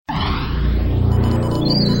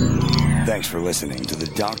Thanks for listening to the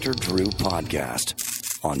Dr. Drew Podcast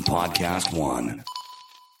on Podcast One.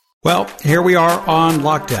 Well, here we are on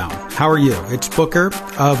lockdown. How are you? It's Booker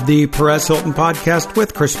of the Perez Hilton Podcast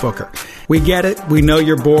with Chris Booker. We get it. We know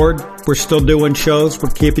you're bored. We're still doing shows.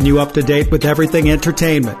 We're keeping you up to date with everything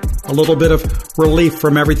entertainment. A little bit of relief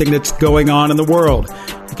from everything that's going on in the world.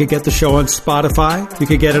 You could get the show on Spotify. You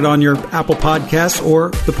could get it on your Apple Podcasts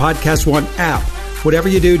or the Podcast One app. Whatever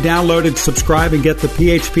you do, download and subscribe and get the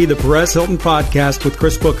PHP, the Perez Hilton Podcast with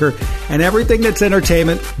Chris Booker, and everything that's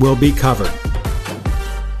entertainment will be covered.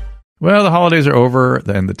 Well, the holidays are over,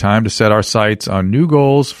 and the time to set our sights on new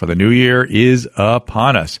goals for the new year is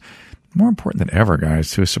upon us. More important than ever,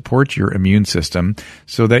 guys, to support your immune system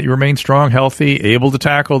so that you remain strong, healthy, able to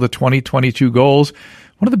tackle the 2022 goals.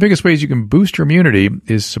 One of the biggest ways you can boost your immunity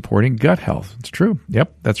is supporting gut health. It's true.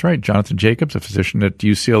 Yep, that's right. Jonathan Jacobs, a physician at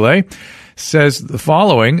UCLA, says the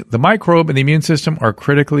following: the microbe and the immune system are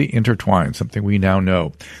critically intertwined, something we now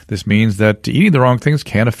know. This means that eating the wrong things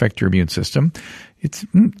can affect your immune system. It's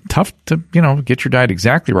tough to, get your diet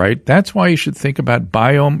exactly right. That's why you should think about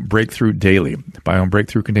Biome Breakthrough Daily. Biome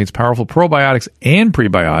Breakthrough contains powerful probiotics and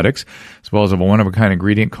prebiotics, as well as a one-of-a-kind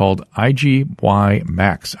ingredient called IGY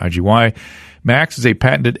Max. IGY Max is a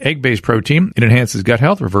patented egg-based protein. It enhances gut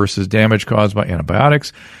health, reverses damage caused by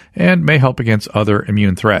antibiotics, and may help against other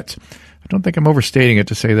immune threats. I don't think I'm overstating it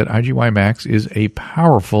to say that IGY Max is a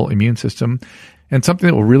powerful immune system and something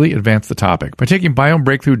that will really advance the topic. By taking Biome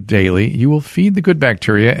Breakthrough Daily, you will feed the good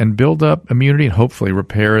bacteria and build up immunity and hopefully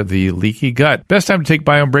repair the leaky gut. Best time to take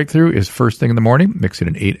Biome Breakthrough is first thing in the morning. Mix it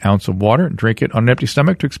in 8 ounces of water and drink it on an empty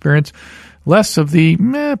stomach to experience less of the,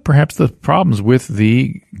 perhaps the problems with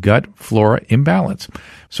the gut flora imbalance.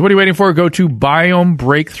 So what are you waiting for? Go to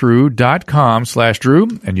biomebreakthrough.com/Drew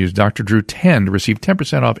and use Dr. Drew 10 to receive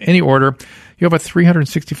 10% off any order. You have a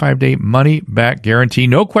 365-day money-back guarantee.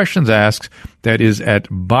 No questions asked. That is at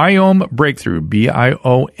Biome Breakthrough,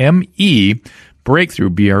 B-I-O-M-E, Breakthrough,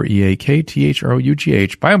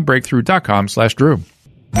 B-R-E-A-K-T-H-R-O-U-G-H, biomebreakthrough.com/Drew.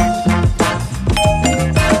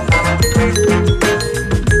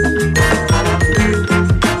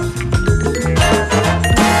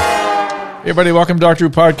 Hey everybody, welcome to Dr. Drew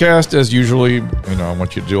Podcast. As usually, I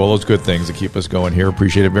want you to do all those good things to keep us going here.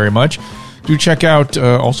 Appreciate it very much. Do check out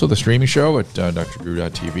also the streaming show at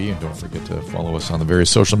drdrew.tv, and don't forget to follow us on the various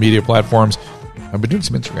social media platforms. I've been doing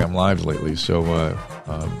some Instagram Lives lately, so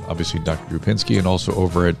obviously Dr. Drew Pinsky, and also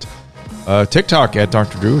over at TikTok at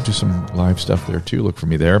Dr. Drew. Do some live stuff there too. Look for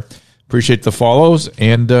me there. Appreciate the follows,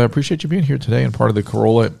 and appreciate you being here today and part of the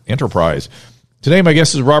Corolla Enterprise. Today, my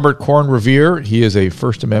guest is Robert Corn-Revere. He is a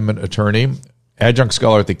First Amendment attorney, adjunct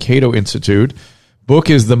scholar at the Cato Institute. Book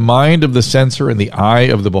is The Mind of the Censor and the Eye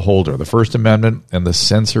of the Beholder, the First Amendment and the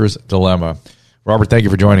Censor's Dilemma. Robert, thank you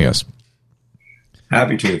for joining us.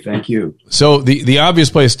 Happy to. Thank you. So the obvious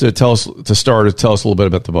place to start is tell us a little bit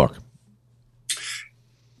about the book.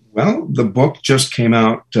 Well, the book just came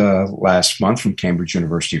out last month from Cambridge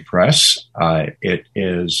University Press. It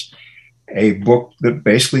is a book that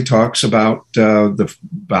basically talks about the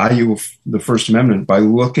value of the First Amendment by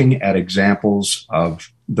looking at examples of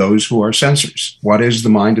those who are censors. What is the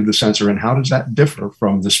mind of the censor, and how does that differ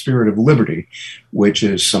from the spirit of liberty, which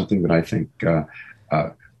is something that I think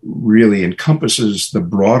really encompasses the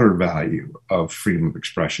broader value of freedom of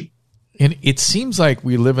expression. And it seems like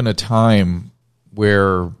we live in a time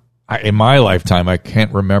where, in my lifetime, I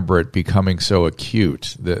can't remember it becoming so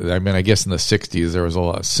acute. I guess in the 60s, there was a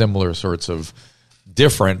lot of similar sorts of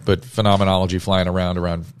different, but phenomenology flying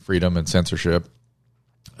around freedom and censorship.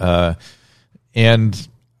 And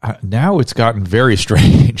now it's gotten very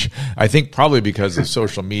strange. I think probably because of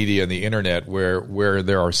social media and the internet, where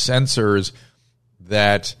there are censors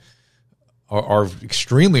that are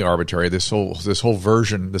extremely arbitrary. This whole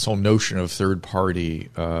notion of third party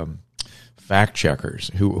fact checkers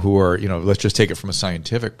who are, let's just take it from a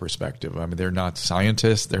scientific perspective. I mean, they're not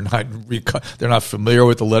scientists. They're not familiar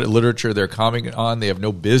with the literature they're commenting on. They have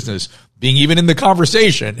no business being even in the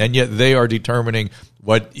conversation, and yet they are determining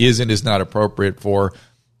what is and is not appropriate for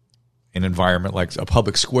an environment like a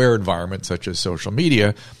public square environment such as social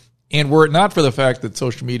media. And were it not for the fact that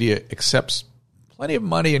social media accepts plenty of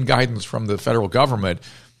money and guidance from the federal government,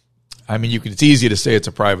 I mean, it's easy to say it's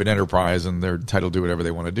a private enterprise and they're entitled to do whatever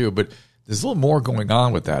they want to do, but there's a little more going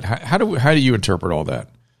on with that. How do you interpret all that?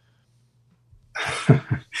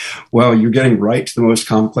 Well, you're getting right to the most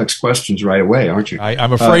complex questions right away, aren't you?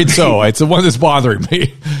 I'm afraid so. It's the one that's bothering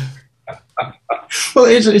me. Well,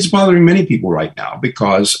 it's bothering many people right now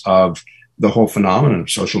because of the whole phenomenon of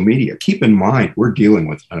social media. Keep in mind, we're dealing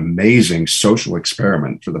with an amazing social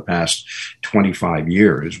experiment for the past 25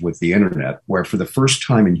 years with the internet, where for the first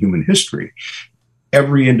time in human history,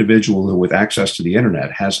 every individual who with access to the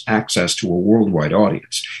internet has access to a worldwide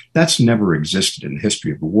audience. That's never existed in the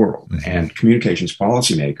history of the world. Mm-hmm. And communications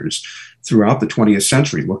policymakers throughout the 20th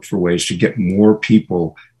century looked for ways to get more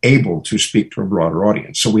people able to speak to a broader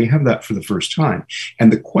audience. So we have that for the first time.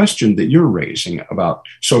 And the question that you're raising about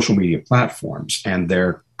social media platforms and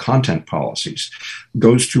their content policies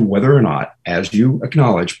goes to whether or not, as you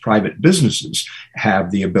acknowledge, private businesses have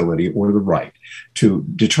the ability or the right to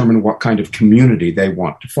determine what kind of community they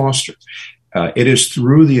want to foster. It is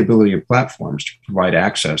through the ability of platforms to provide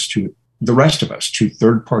access to the rest of us, to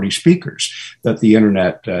third-party speakers, that the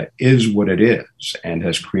internet is what it is and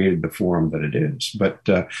has created the forum that it is. But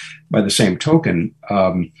by the same token,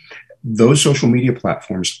 those social media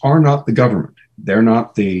platforms are not the government. They're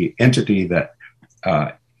not the entity that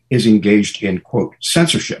is engaged in, quote,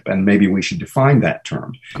 censorship. And maybe we should define that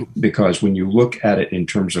term, because when you look at it in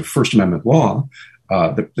terms of First Amendment law,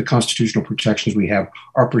 the constitutional protections we have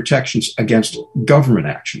are protections against government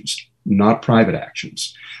actions, not private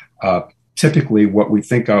actions. Typically, what we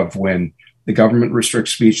think of when the government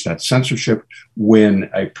restricts speech, that's censorship. When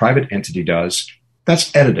a private entity does,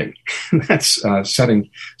 that's editing. That's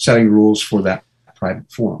setting rules for that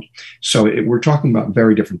private forum. So we're talking about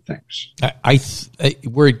very different things.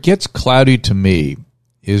 Where it gets cloudy to me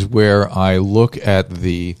is where I look at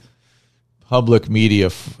the public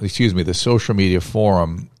media, the social media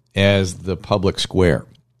forum as the public square.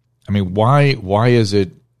 I mean, why is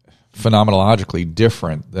it phenomenologically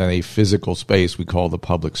different than a physical space we call the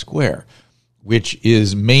public square, which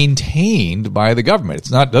is maintained by the government?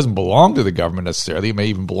 Doesn't belong to the government necessarily. It may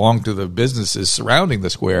even belong to the businesses surrounding the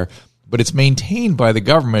square, but it's maintained by the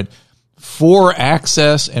government for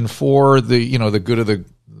access and for the good of the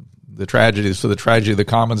tragedies, so the tragedy of the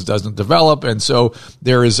commons doesn't develop, and so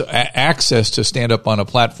there is access to stand up on a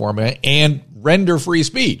platform and render free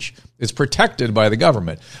speech. It's protected by the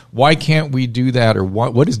government. Why can't we do that, or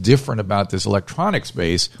what is different about this electronic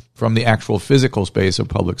space from the actual physical space of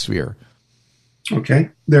public sphere? Okay,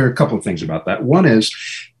 there are a couple of things about that. One is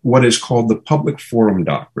what is called the public forum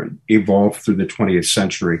doctrine, evolved through the 20th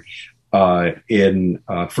century in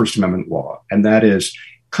First Amendment law, and that is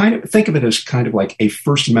think of it as kind of like a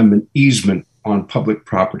First Amendment easement on public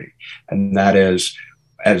property, and that is,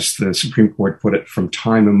 as the Supreme Court put it, from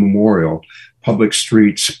time immemorial, public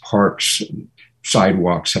streets, parks,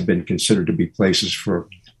 sidewalks have been considered to be places for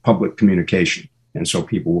public communication. And so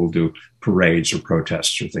people will do parades or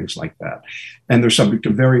protests or things like that. And they're subject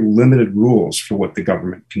to very limited rules for what the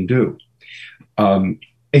government can do.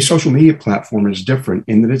 A social media platform is different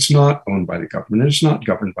in that it's not owned by the government. It's not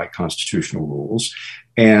governed by constitutional rules.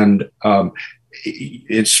 And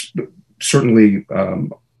it's certainly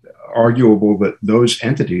arguable that those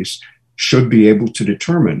entities should be able to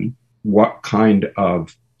determine what kind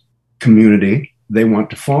of community they want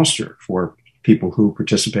to foster for people who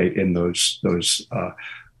participate in those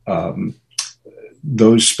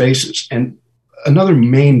spaces. And another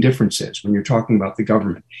main difference is when you're talking about the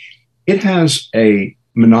government, it has a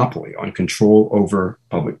monopoly on control over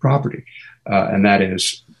public property, and that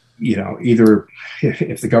is, either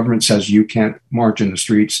if the government says you can't march in the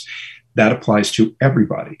streets, that applies to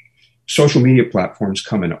everybody. Social media platforms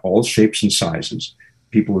come in all shapes and sizes.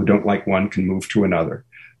 People who don't like one can move to another.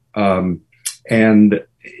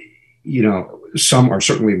 Some are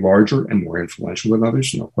certainly larger and more influential than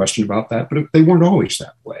others, no question about that, but they weren't always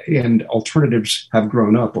that way, and alternatives have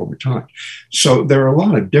grown up over time. So there are a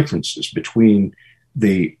lot of differences between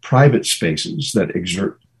the private spaces that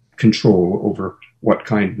exert control over what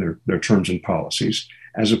kind of their terms and policies,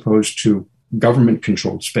 as opposed to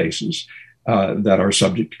government-controlled spaces that are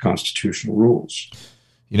subject to constitutional rules.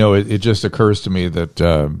 It just occurs to me that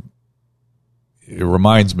it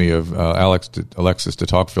reminds me of Alexis de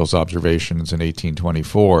Tocqueville's observations in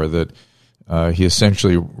 1824 that he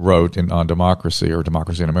essentially wrote on Democracy, or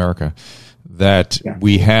Democracy in America, that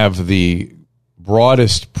we have the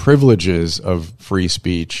broadest privileges of free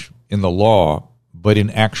speech in the law, but in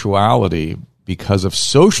actuality, because of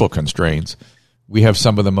social constraints, we have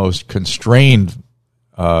some of the most constrained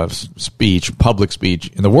public speech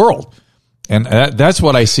in the world. And that's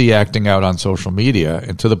what I see acting out on social media,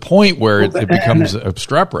 and to the point where it becomes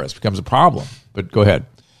obstreperous, becomes a problem. But go ahead.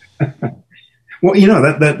 Well,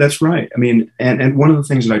 that's right. I mean, and one of the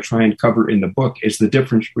things that I try and cover in the book is the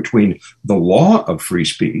difference between the law of free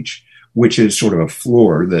speech, which is sort of a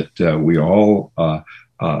floor that we all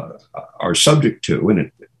are subject to, and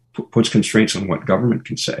it puts constraints on what government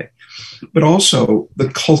can say, but also the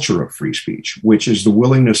culture of free speech, which is the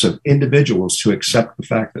willingness of individuals to accept the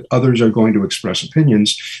fact that others are going to express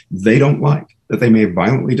opinions they don't like, that they may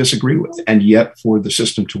violently disagree with. And yet for the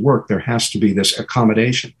system to work, there has to be this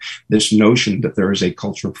accommodation, this notion that there is a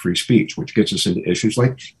culture of free speech, which gets us into issues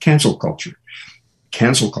like cancel culture.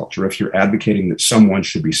 Cancel culture, if you're advocating that someone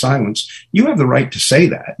should be silenced, you have the right to say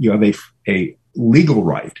that. You have a legal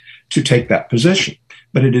right to take that position.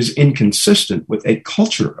 But it is inconsistent with a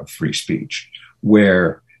culture of free speech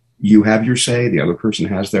where you have your say, the other person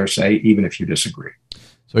has their say, even if you disagree.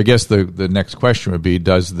 So I guess the next question would be,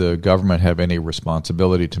 does the government have any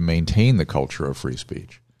responsibility to maintain the culture of free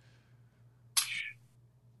speech?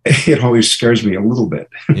 It always scares me a little bit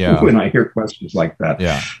when I hear questions like that.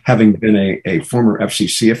 Yeah. Having been a former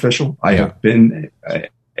FCC official, I have been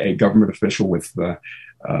a government official with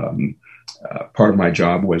part of my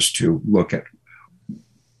job was to look at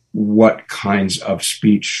what kinds of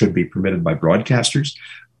speech should be permitted by broadcasters.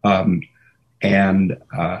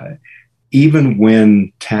 Even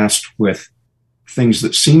when tasked with things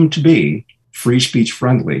that seem to be free speech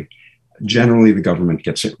friendly, generally the government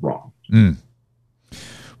gets it wrong. Mm.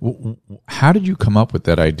 How did you come up with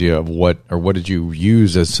that idea of what did you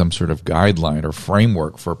use as some sort of guideline or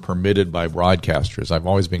framework for permitted by broadcasters? I've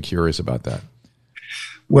always been curious about that.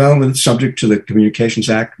 Well, it's subject to the Communications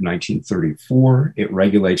Act of 1934. It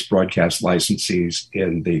regulates broadcast licensees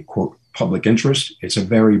in the, quote, public interest. It's a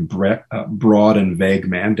very broad and vague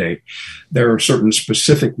mandate. There are certain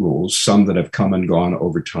specific rules, some that have come and gone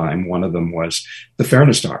over time. One of them was the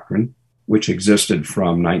Fairness Doctrine, which existed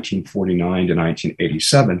from 1949 to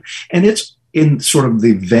 1987. And it's in sort of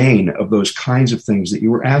the vein of those kinds of things that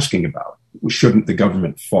you were asking about. Shouldn't the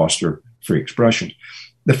government foster free expression?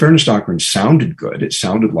 The Fairness Doctrine sounded good. It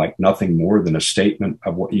sounded like nothing more than a statement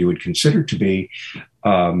of what you would consider to be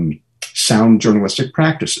sound journalistic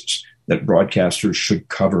practices, that broadcasters should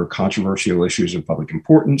cover controversial issues of public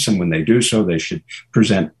importance, and when they do so, they should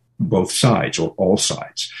present both sides or all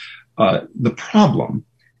sides. The problem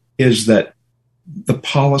is that the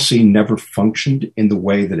policy never functioned in the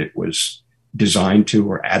way that it was designed to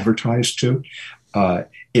or advertised to.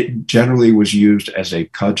 It generally was used as a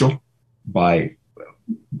cudgel by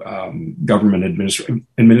government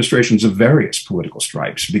administrations of various political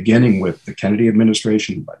stripes, beginning with the Kennedy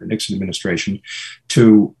administration, by the Nixon administration,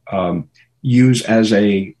 to use as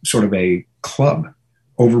a sort of a club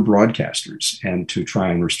over broadcasters and to try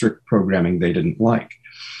and restrict programming they didn't like.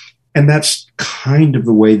 And that's kind of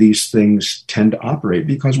the way these things tend to operate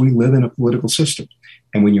because we live in a political system.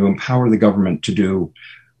 And when you empower the government to do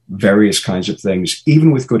various kinds of things,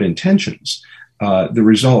 even with good intentions, the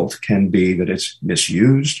result can be that it's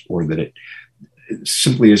misused or that it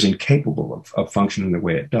simply is incapable of functioning the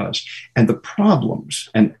way it does. And the problems,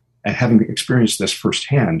 and having experienced this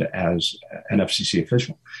firsthand as an FCC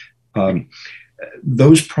official,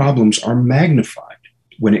 those problems are magnified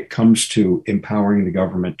when it comes to empowering the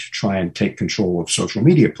government to try and take control of social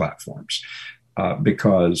media platforms.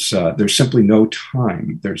 Because there's simply no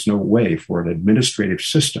time, there's no way for an administrative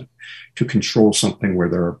system to control something where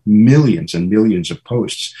there are millions and millions of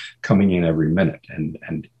posts coming in every minute,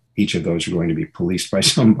 and each of those are going to be policed by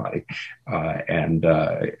somebody, and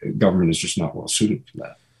government is just not well suited for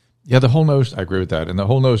that. Yeah, the whole notion, I agree with that, and the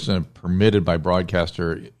whole notion of permitted by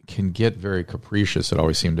broadcaster can get very capricious, it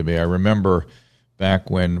always seemed to me. I remember back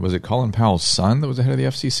when, was it Colin Powell's son that was the head of the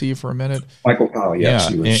FCC for a minute? Michael Powell, yes.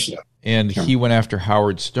 Yeah, he was, and he went after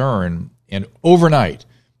Howard Stern, and overnight,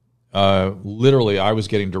 literally, I was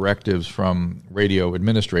getting directives from radio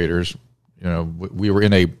administrators. You know, we were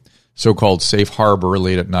in a so-called safe harbor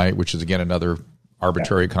late at night, which is, again, another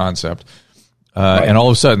arbitrary concept. Right. And all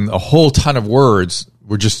of a sudden, a whole ton of words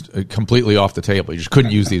were just completely off the table. You just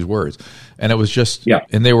couldn't use these words. And it was just,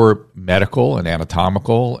 and they were medical and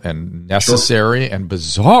anatomical and necessary and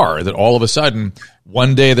bizarre that all of a sudden,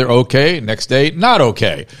 one day they're okay, next day not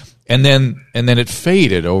okay. And then it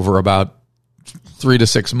faded over about 3 to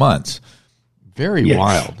 6 months. Very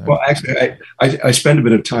wild. Well, actually, I spend a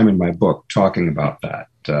bit of time in my book talking about that.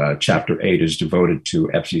 Chapter 8 is devoted to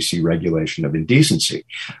FCC regulation of indecency.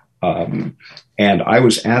 And I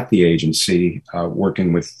was at the agency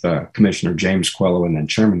working with Commissioner James Quello and then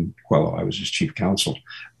Chairman Quello. I was his chief counsel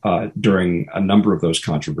during a number of those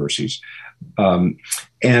controversies.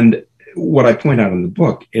 And what I point out in the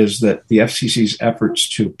book is that the FCC's efforts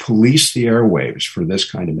to police the airwaves for this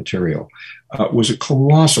kind of material was a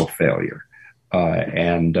colossal failure.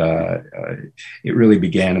 And it really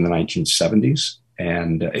began in the 1970s.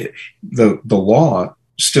 And the law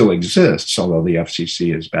still exists, although the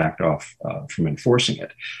FCC has backed off from enforcing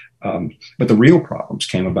it. But the real problems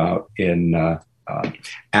came about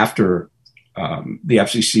after the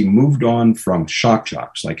FCC moved on from shock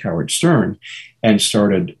jocks like Howard Stern and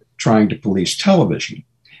started trying to police television.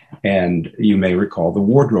 And you may recall the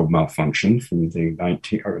wardrobe malfunction from the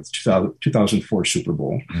 2004 Super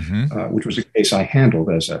Bowl, which was a case I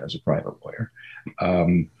handled as a private lawyer,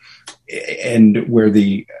 and where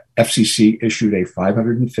the FCC issued a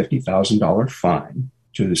 $550,000 fine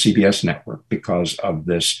to the CBS network because of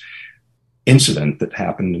this incident that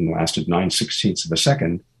happened and lasted 9/16 of a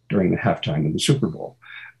second during the halftime of the Super Bowl.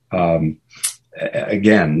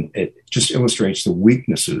 Again, it just illustrates the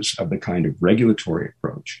weaknesses of the kind of regulatory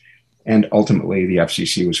approach. And ultimately, the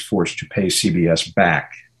FCC was forced to pay CBS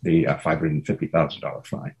back the $550,000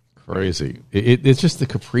 fine. Crazy. It's just the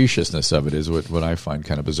capriciousness of it is what I find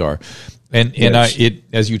kind of bizarre. And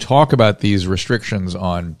as you talk about these restrictions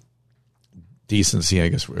on decency, I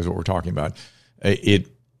guess is what we're talking about,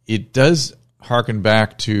 it does harken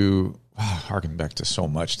back to so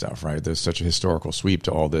much stuff, right? There's such a historical sweep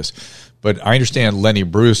to all this. But I understand Lenny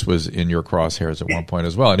Bruce was in your crosshairs at one point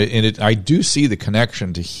as well. And I do see the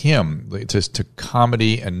connection to him, to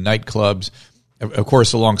comedy and nightclubs. Of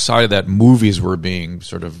course, alongside of that, movies were being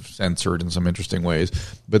sort of censored in some interesting ways.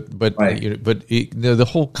 But right. The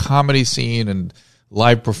whole comedy scene and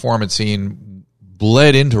live performance scene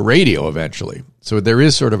bled into radio eventually. So there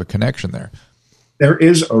is sort of a connection there. There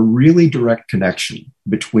is a really direct connection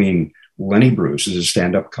between Lenny Bruce as a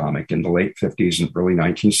stand-up comic in the late 50s and early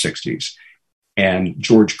 1960s, and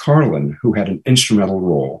George Carlin, who had an instrumental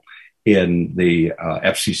role in the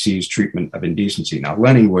FCC's treatment of indecency. Now,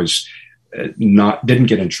 Lenny didn't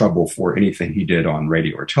get in trouble for anything he did on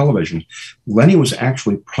radio or television. Lenny was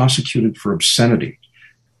actually prosecuted for obscenity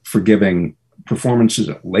for giving performances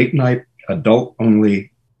at late-night,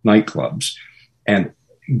 adult-only nightclubs. And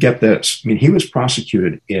get this, I mean, he was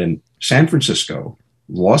prosecuted in San Francisco,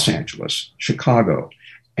 Los Angeles, Chicago,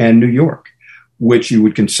 and New York, which you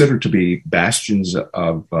would consider to be bastions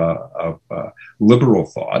of liberal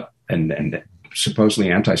thought and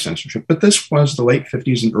supposedly anti-censorship. But this was the late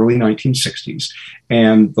 50s and early 1960s,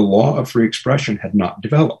 and the law of free expression had not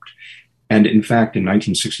developed. And in fact, in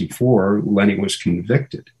 1964, Lenny was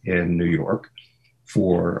convicted in New York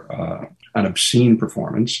for an obscene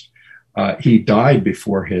performance. He died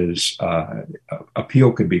before his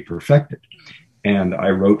appeal could be perfected. And I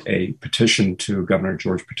wrote a petition to Governor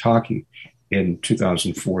George Pataki in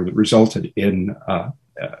 2004 that resulted in,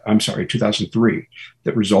 2003,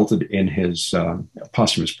 that resulted in his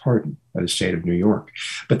posthumous pardon by the state of New York.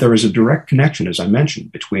 But there is a direct connection, as I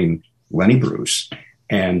mentioned, between Lenny Bruce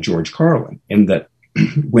and George Carlin, in that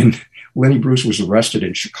when Lenny Bruce was arrested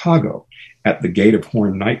in Chicago at the Gate of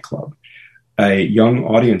Horn nightclub, a young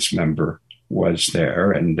audience member was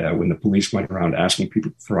there. And when the police went around asking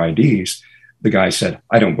people for IDs, the guy said,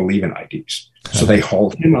 "I don't believe in IDs." So they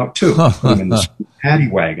hauled him up too, put him in this paddy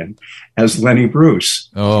wagon as Lenny Bruce.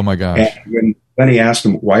 Oh my gosh. And when Lenny asked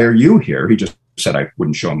him, "Why are you here?" He just said, "I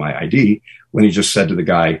wouldn't show him my ID." Lenny just said to the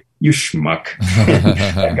guy, "You schmuck."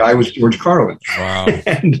 That guy was George Carlin. Wow.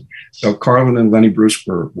 And so Carlin and Lenny Bruce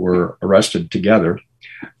were arrested together.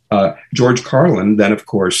 George Carlin then, of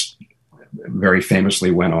course, very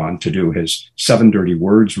famously went on to do his 7 dirty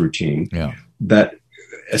words routine that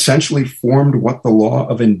essentially formed what the law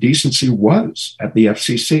of indecency was at the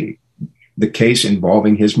FCC. The case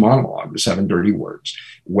involving his monologue, the 7 dirty words,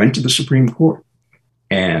 went to the Supreme Court.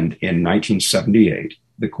 And in 1978,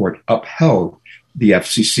 the court upheld the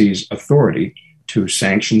FCC's authority to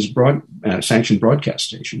sanction broadcast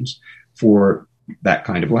stations for that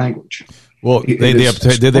kind of language. Well, did they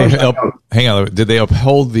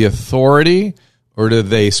uphold the authority, or did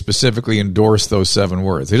they specifically endorse those 7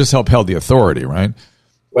 words? They just upheld the authority, right?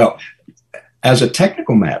 Well, as a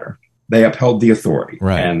technical matter, they upheld the authority.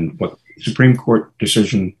 Right. And what the Supreme Court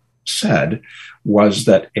decision said was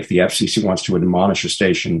that if the FCC wants to admonish a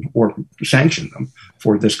station or sanction them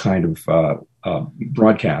for this kind of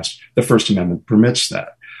broadcast, the First Amendment permits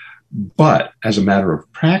that. But as a matter of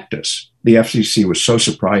practice, the FCC was so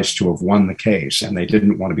surprised to have won the case, and they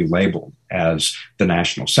didn't want to be labeled as the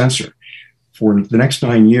national censor. For the next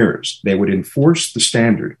 9 years, they would enforce the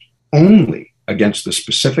standard only against the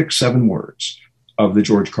specific 7 words of the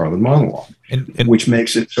George Carlin monologue, which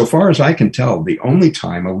makes it, so far as I can tell, the only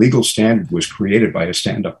time a legal standard was created by a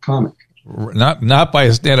stand-up comic. Not by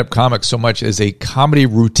a stand-up comic so much as a comedy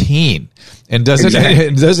routine. And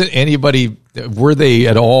doesn't anybody, were they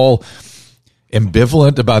at all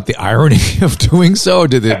ambivalent about the irony of doing so?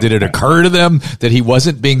 Did it occur to them that he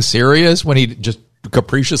wasn't being serious when he just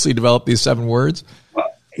capriciously developed these 7 words?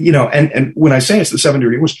 and when I say it's the 7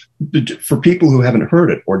 dirty words, for people who haven't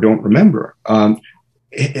heard it or don't remember,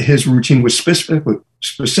 his routine was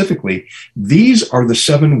specifically, these are the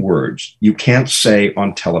 7 words you can't say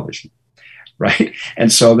on television, right?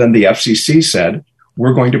 And so then the FCC said,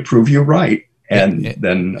 we're going to prove you right. And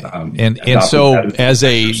so as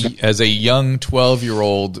a young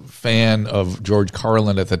 12-year-old fan of George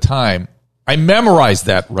Carlin at the time, I memorized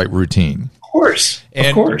that routine. Of course.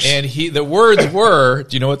 And the words were,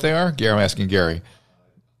 do you know what they are? Gary, I'm asking Gary.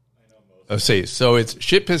 So it's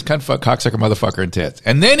shit, piss, cunt, fuck, cocksucker, motherfucker, and tits.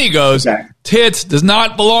 And then he goes, Tits does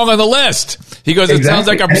not belong on the list. He goes, it sounds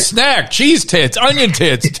like a snack, cheese tits, onion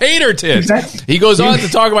tits, tater tits. He goes on to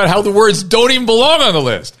talk about how the words don't even belong on the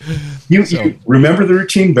list. You remember the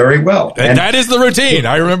routine very well. And that is the routine.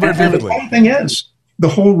 I remember it vividly. The funny thing is, the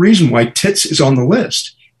whole reason why tits is on the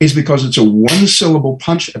list is because it's a 1-syllable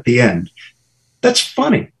punch at the end. That's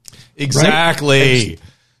funny. Exactly. Right?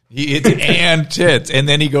 It's and tits. And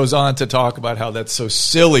then he goes on to talk about how that's so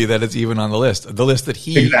silly that it's even on the list that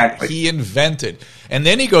he invented. And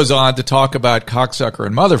then he goes on to talk about cocksucker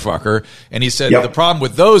and motherfucker. And he said the problem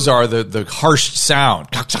with those are the harsh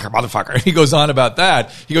sound. Cocksucker, motherfucker. And he goes on about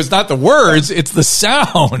that. He goes, not the words, it's the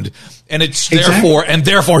sound. And it's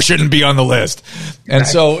therefore shouldn't be on the list. And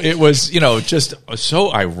so it was, just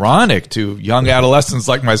so ironic to young adolescents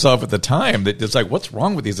like myself at the time that it's like, what's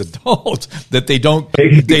wrong with these adults that they don't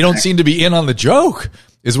seem to be in on the joke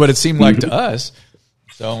is what it seemed like to us.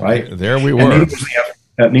 So there we were.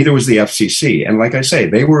 Neither was the FCC. And like I say,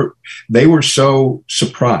 they were so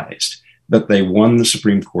surprised that they won the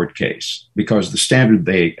Supreme Court case because the standard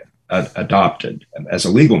they adopted as a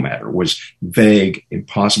legal matter was vague,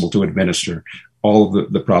 impossible to administer, all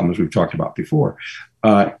of the problems we've talked about before.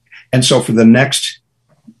 And so for the next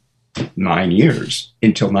 9 years,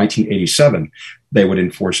 until 1987, they would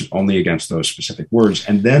enforce it only against those specific words.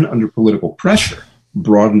 And then under political pressure,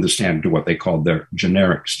 broaden the standard to what they called their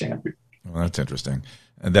generic standard. Well, that's interesting.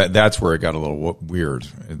 And that's where it got a little weird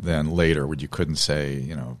then later, when you couldn't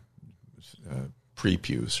say,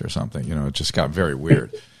 prepuce or something. It just got very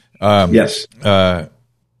weird. Yes.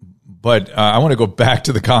 But I want to go back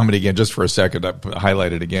to the comedy again just for a second. I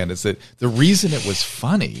highlight it again. Is that the reason it was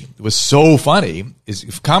so funny,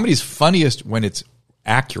 is comedy's funniest when it's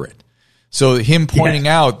accurate. So him pointing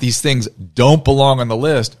out these things don't belong on the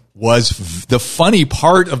list was the funny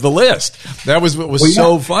part of the list. That was what was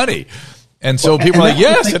so funny. And so people are like,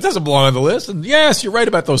 yes, it doesn't belong on the list. And yes, you're right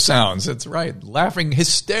about those sounds. That's right. Laughing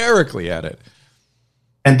hysterically at it.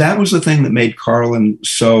 And that was the thing that made Carlin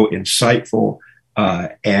so insightful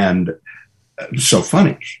and so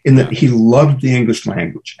funny, in that he loved the English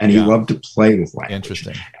language and he loved to play with language.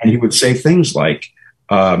 Interesting. And he would say things like,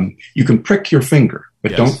 you can prick your finger,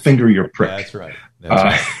 but don't finger your prick. That's right. That's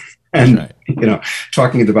right. And,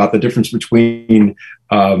 talking about the difference between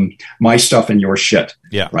my stuff and your shit.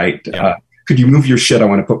 Yeah. Right. Yeah. Could you move your shit? I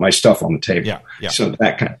want to put my stuff on the table. Yeah. So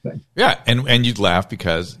that kind of thing. Yeah. And you'd laugh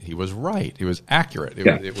because he was right. He was accurate.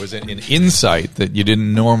 It was an insight that you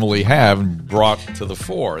didn't normally have brought to the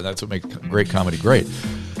fore. And that's what makes great comedy great.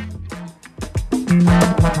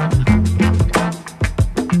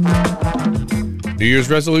 New Year's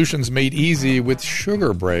resolutions made easy with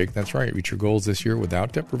Sugar Break. That's right. Reach your goals this year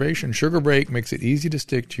without deprivation. Sugar Break makes it easy to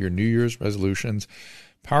stick to your New Year's resolutions.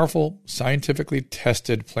 Powerful, scientifically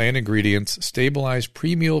tested plant ingredients, stabilized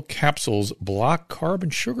pre-meal capsules block carb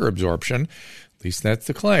and sugar absorption. At least that's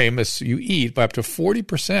the claim. As you eat by up to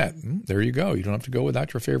 40%. There you go. You don't have to go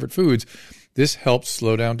without your favorite foods. This helps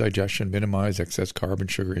slow down digestion, minimize excess carb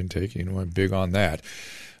and sugar intake. I'm big on that.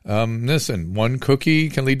 Listen, one cookie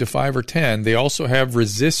can lead to 5 or 10. They also have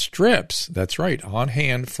resist strips. That's right, on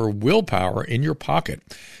hand for willpower in your pocket.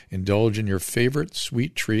 Indulge in your favorite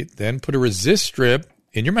sweet treat, then put a resist strip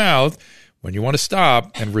in your mouth when you want to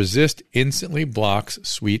stop, and resist instantly blocks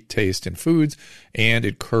sweet taste in foods, and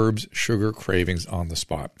it curbs sugar cravings on the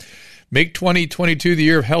spot. Make 2022 the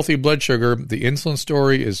year of healthy blood sugar. The insulin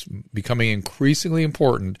story is becoming increasingly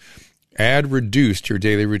important. Add reduce to your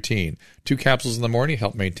daily routine. 2 capsules in the morning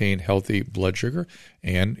help maintain healthy blood sugar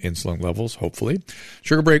and insulin levels, hopefully.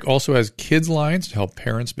 Sugar Break also has kids lines to help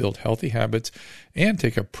parents build healthy habits and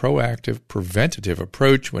take a proactive, preventative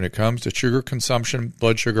approach when it comes to sugar consumption,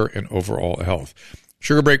 blood sugar, and overall health.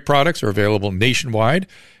 Sugar Break products are available nationwide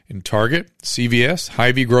in Target, CVS,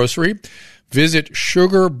 Hy-Vee Grocery. Visit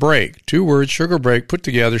Sugar Break, 2 words, Sugar Break, put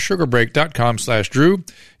together, sugarbreak.com/Drew.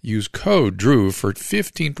 Use code Drew for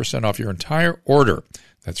 15% off your entire order.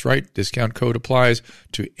 That's right, discount code applies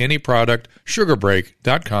to any product,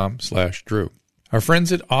 sugarbreak.com/Drew. Our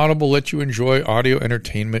friends at Audible let you enjoy audio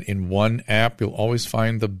entertainment in one app. You'll always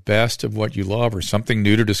find the best of what you love or something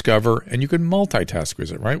new to discover, and you can multitask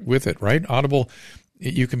with it, right? Audible,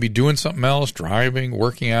 you can be doing something else, driving,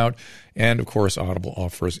 working out, and of course, Audible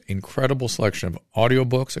offers incredible selection of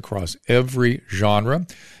audiobooks across every genre,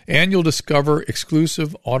 and you'll discover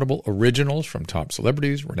exclusive Audible originals from top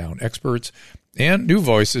celebrities, renowned experts, and new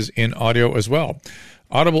voices in audio as well.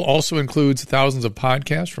 Audible also includes thousands of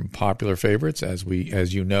podcasts from popular favorites, as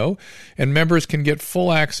you know, and members can get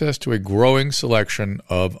full access to a growing selection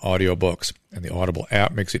of audiobooks. And the Audible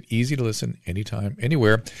app makes it easy to listen anytime,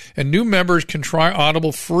 anywhere. And new members can try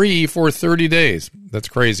Audible free for 30 days. That's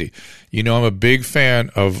crazy. You know, I'm a big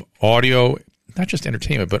fan of audio, not just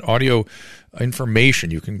entertainment, but audio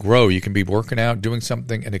information. You can grow. You can be working out, doing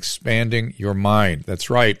something, and expanding your mind. That's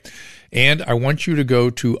right. And I want you to go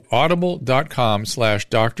to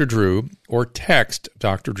audible.com/Dr. Drew or text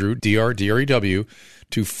Dr. Drew, D-R-D-R-E-W,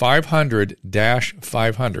 to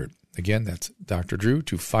 500-500. Again, that's Dr. Drew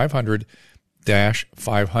to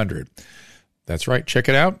 500-500. That's right. Check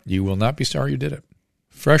it out. You will not be sorry you did it.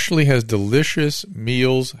 Freshly has delicious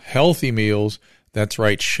meals, healthy meals. That's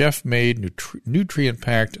right. Chef-made,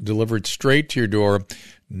 nutrient-packed, delivered straight to your door.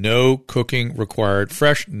 No cooking required.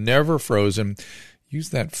 Fresh, never frozen. Use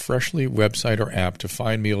that Freshly website or app to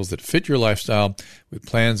find meals that fit your lifestyle with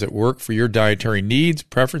plans that work for your dietary needs,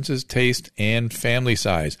 preferences, taste, and family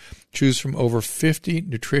size. Choose from over 50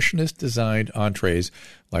 nutritionist-designed entrees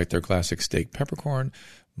like their classic steak peppercorn,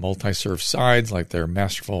 multi-serve sides like their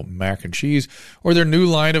masterful mac and cheese, or their new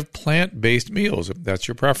line of plant-based meals, if that's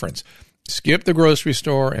your preference. Skip the grocery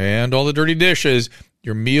store and all the dirty dishes.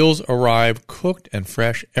 Your meals arrive cooked and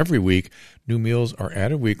fresh every week. New meals are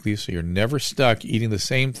added weekly, so you're never stuck eating the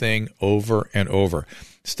same thing over and over.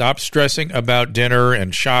 Stop stressing about dinner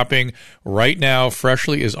and shopping. Right now,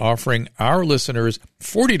 Freshly is offering our listeners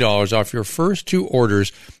 $40 off your first two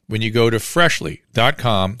orders when you go to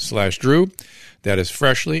freshly.com/Drew. That is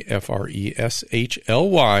Freshly,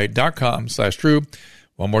 FRESHLY.com/Drew.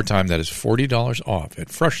 One more time, that is $40 off at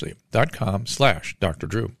freshly.com/Dr.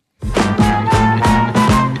 Drew.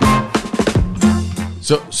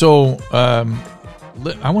 So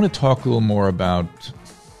I want to talk a little more about,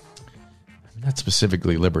 not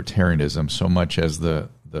specifically libertarianism so much as the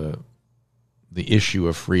issue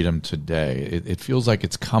of freedom today. It feels like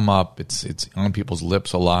it's come up. It's on people's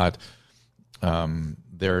lips a lot.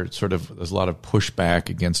 There's a lot of pushback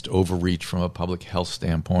against overreach from a public health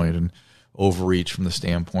standpoint and overreach from the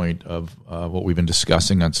standpoint of what we've been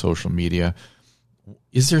discussing on social media.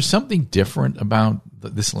 Is there something different about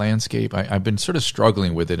this landscape? I've been sort of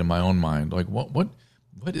struggling with it in my own mind. Like, what?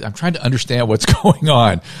 I'm trying to understand what's going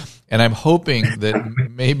on, and I'm hoping that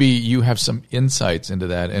maybe you have some insights into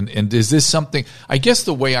that. And is this something? I guess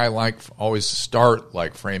the way I always start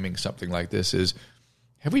framing something like this is: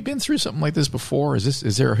 have we been through something like this before?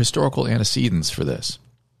 Is there a historical antecedents for this?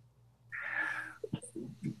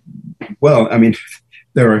 Well, I mean,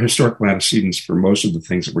 there are historical antecedents for most of the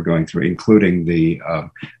things that we're going through, including the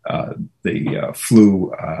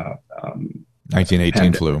flu, 1918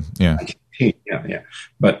 pandemic. Flu, yeah. Yeah.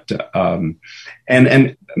 But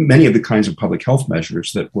and many of the kinds of public health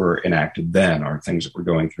measures that were enacted then are things that we're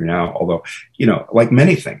going through now. Although, like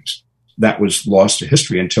many things, that was lost to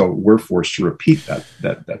history until we're forced to repeat that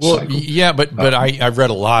cycle. Yeah, but I've read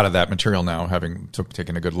a lot of that material now, having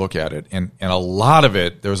taken a good look at it, and a lot of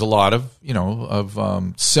it, there's a lot of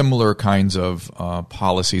similar kinds of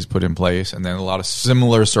policies put in place, and then a lot of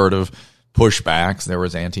similar sort of pushbacks. There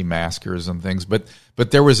was anti-maskers and things, but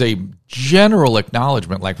there was a general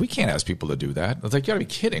acknowledgement, we can't ask people to do that. It's like, you got to be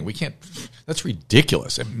kidding. We can't. That's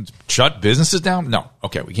ridiculous. And shut businesses down? No.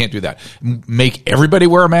 Okay, we can't do that. Make everybody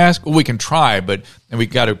wear a mask? Well, we can try, and we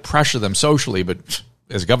got to pressure them socially, but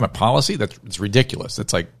as a government policy, it's ridiculous.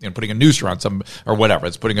 It's like putting a noose around some or whatever.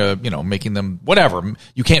 It's putting making them whatever.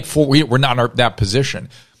 You can't. We're not in that position.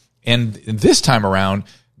 And this time around,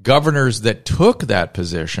 governors that took that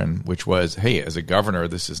position, which was, hey, as a governor,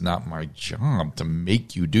 this is not my job to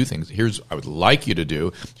make you do things. Here's what I would like you to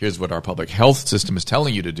do. Here's what our public health system is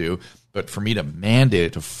telling you to do. But for me to mandate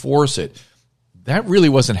it, to force it, that really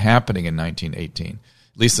wasn't happening in 1918.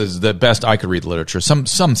 At least as the best I could read the literature. Some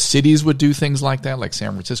cities would do things like that, like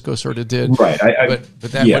San Francisco sort of did. Right. But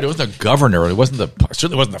it wasn't a governor. It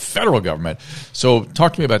certainly wasn't the federal government. So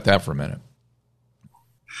talk to me about that for a minute.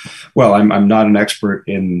 Well, I'm not an expert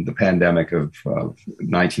in the pandemic of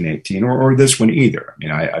 1918 or this one either. I mean,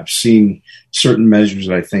 I've seen certain measures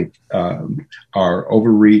that I think are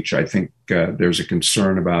overreach. I think there's a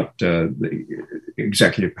concern about the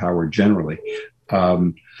executive power generally.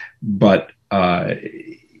 But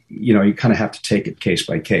you kind of have to take it case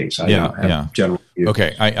by case. I don't have general views.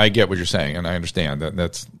 Okay, I get what you're saying, and I understand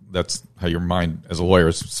that's how your mind as a lawyer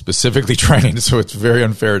is specifically trained. So it's very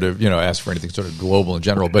unfair to ask for anything sort of global in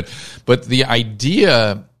general. But the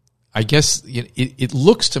idea, I guess, it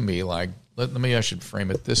looks to me like, maybe I should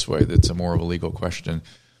frame it this way. That's a more of a legal question.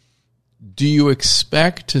 Do you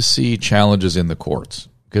expect to see challenges in the courts?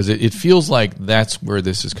 Because it feels like that's where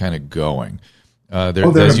this is kind of going.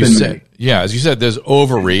 As you said, there's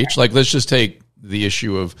overreach. Like, let's just take the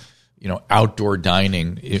issue of outdoor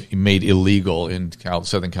dining made illegal in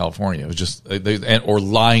Southern California. It was just or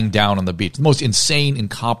lying down on the beach. The most insane,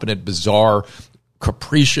 incompetent, bizarre,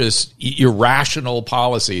 capricious, irrational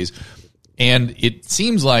policies. And it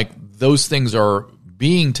seems like those things are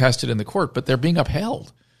being tested in the court, but they're being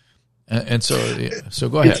upheld. And so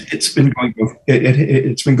go ahead. It's been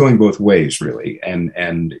going both ways, really,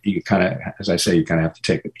 and you kind of, as I say, you kind of have to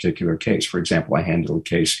take a particular case. For example, I handled a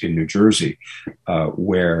case in New Jersey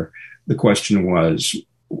where the question was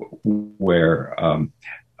where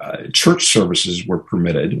church services were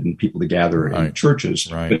permitted and people to gather in churches,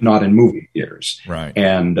 but not in movie theaters. Right.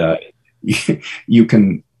 And you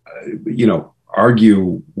can,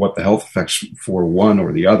 argue what the health effects for one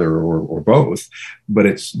or the other or both, but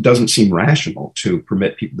it doesn't seem rational to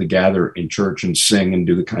permit people to gather in church and sing and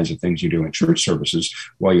do the kinds of things you do in church services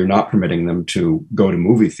while you're not permitting them to go to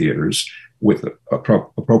movie theaters with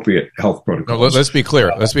appropriate health protocols. No, let's be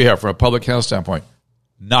clear. Let's be here from a public health standpoint.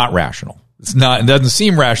 Not rational. It's not. It doesn't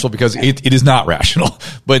seem rational because it is not rational.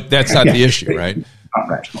 But that's not the issue, right? Not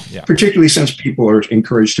rational, particularly since people are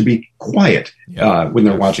encouraged to be quiet when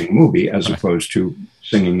they're watching a movie, as opposed to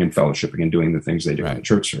singing and fellowshipping and doing the things they do in the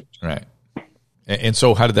church service. Right. And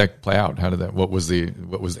so, how did that play out? What was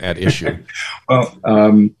at issue?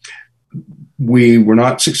 Well, we were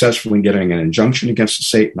not successful in getting an injunction against the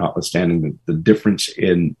state, notwithstanding the difference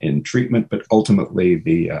in treatment. But ultimately,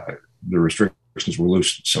 the restrictions were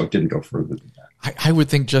loosened, so it didn't go further than that. I would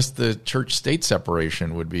think just the church-state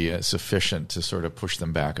separation would be sufficient to sort of push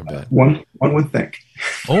them back a bit. One would think.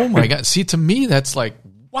 Oh my God! See, to me, that's like,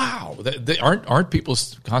 wow. Aren't people,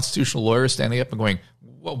 constitutional lawyers, standing up and going,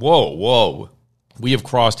 "Whoa! We have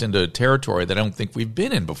crossed into territory that I don't think we've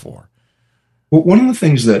been in before." Well, one of the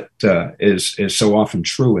things that is so often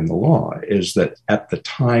true in the law is that at the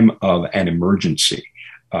time of an emergency,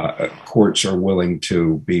 courts are willing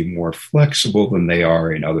to be more flexible than they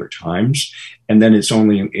are in other times. And then it's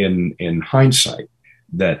only in hindsight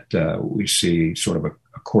that we see sort of a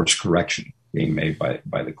course correction being made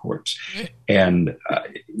by the courts. And,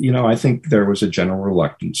 I think there was a general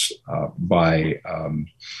reluctance by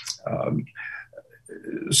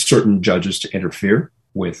certain judges to interfere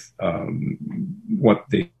with what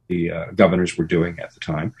the governors were doing at the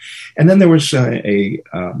time. And then there was a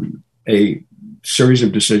series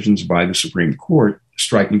of decisions by the Supreme Court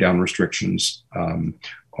striking down restrictions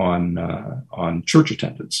on church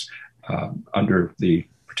attendance under the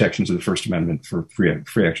protections of the First Amendment for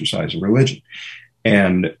free exercise of religion.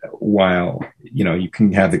 And while you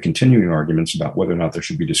can have the continuing arguments about whether or not there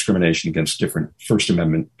should be discrimination against different First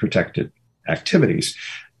Amendment protected activities,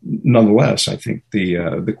 nonetheless, I think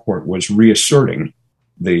the court was reasserting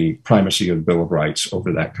the primacy of the Bill of Rights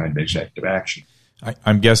over that kind of executive action.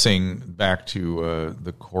 I'm guessing back to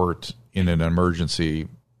the court in an emergency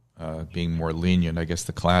being more lenient. I guess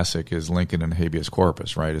the classic is Lincoln and habeas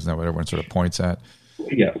corpus, right? Isn't that what everyone sort of points at?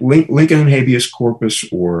 Yeah, Lincoln and habeas corpus,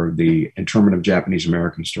 or the internment of Japanese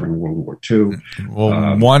Americans during World War II.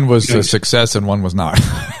 Well, one was a success and one was not.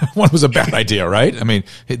 One was a bad idea, right? I mean,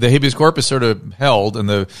 the habeas corpus sort of held, and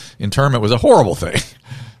the internment was a horrible thing.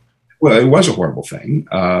 Well, it was a horrible thing,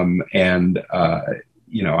 I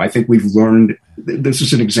think we've learned. This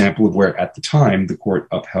is an example of where, at the time, the court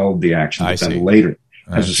upheld the action, but then later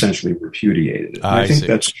has essentially repudiated it. I think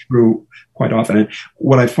that's true quite often. And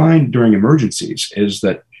what I find during emergencies is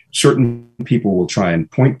that certain people will try and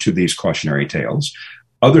point to these cautionary tales.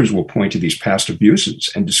 Others will point to these past abuses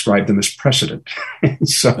and describe them as precedent.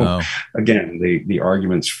 Again, the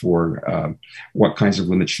arguments for what kinds of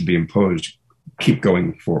limits should be imposed keep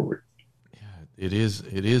going forward. Yeah, it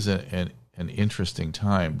is an interesting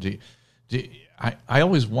time. I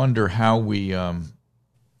always wonder how we, I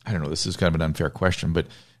don't know, this is kind of an unfair question, but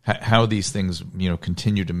how these things,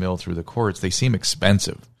 continue to mill through the courts. They seem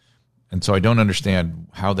expensive. And so I don't understand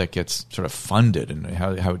how that gets sort of funded and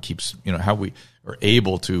how it keeps, how we are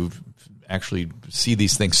able to actually see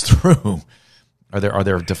these things through. Are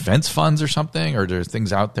there defense funds or something, or are there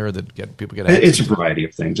things out there that people get access to? It's a variety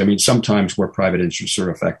of things. I mean, sometimes where private interests are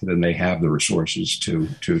affected and they have the resources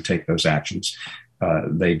to take those actions.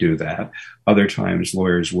 they do that. Other times,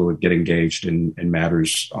 lawyers will get engaged in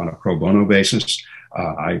matters on a pro bono basis.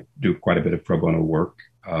 I do quite a bit of pro bono work,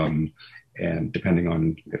 and depending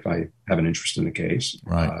on if I have an interest in the case.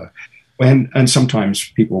 Right. And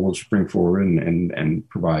sometimes people will spring forward and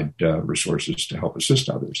provide resources to help assist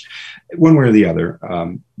others. One way or the other,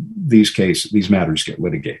 these matters get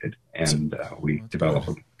litigated, and we develop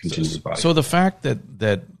a continued body. So the fact that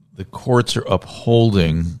the courts are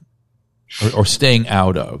upholding or staying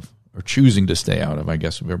out of, or choosing to stay out of, I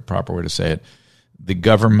guess would be a proper way to say it, the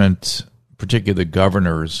government, particularly the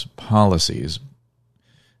governor's policies.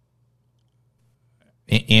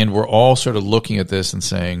 And we're all sort of looking at this and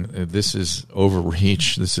saying, this is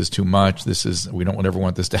overreach, this is too much, we don't ever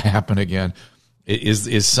want this to happen again.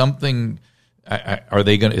 Is something,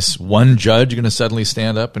 is one judge going to suddenly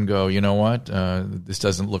stand up and go, you know what, this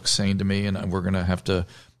doesn't look sane to me, and we're going to have to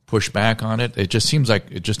push back on it? It just seems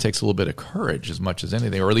like it just takes a little bit of courage as much as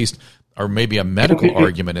anything, or at least, or maybe a medical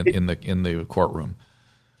argument in the courtroom.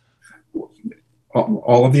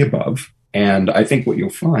 All of the above. And I think what you'll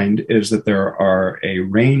find is that there are a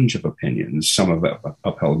range of opinions. Some have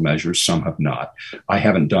upheld measures, some have not. I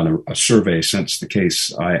haven't done a survey since the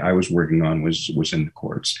case I was working on was in the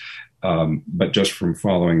courts. But just from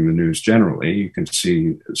following the news generally, you can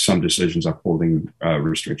see some decisions upholding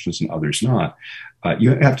restrictions and others not.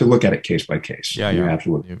 You have to look at it case by case. Yeah, you have to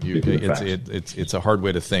look. It's a hard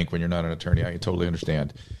way to think when you're not an attorney. I totally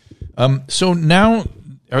understand. So now,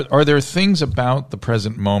 are there things about the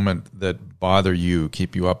present moment that bother you,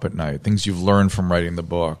 keep you up at night? Things you've learned from writing the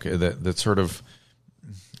book that sort of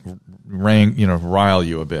rile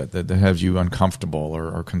you a bit, that have you uncomfortable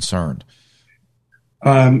or concerned?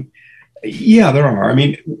 Yeah, there are. I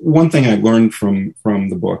mean, one thing I learned from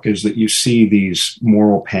the book is that you see these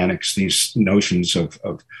moral panics, these notions of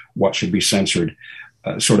what should be censored,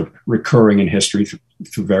 sort of recurring in history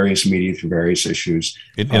through various media, through various issues.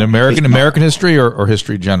 In American history or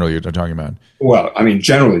history generally you're talking about? Well, I mean,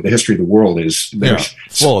 generally the history of the world is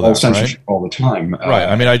full of that, censorship, right? all the time. Right.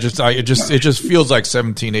 I mean, it just feels like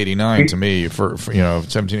 1789 to me for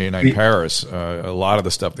 1789 Paris. A lot of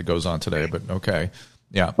the stuff that goes on today, but okay.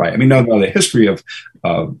 Yeah. Right. I mean, no, the history of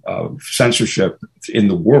censorship in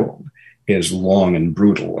the world is long and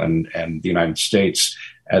brutal, and the United States,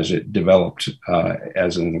 as it developed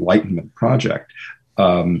as an Enlightenment project,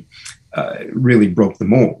 really broke the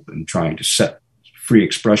mold in trying to set free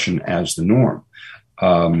expression as the norm.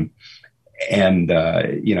 I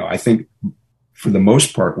think for the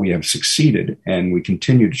most part we have succeeded, and we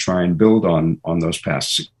continue to try and build on those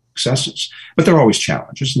past successes. But there are always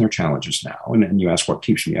challenges, and there are challenges now. And you ask what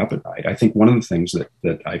keeps me up at night. I think one of the things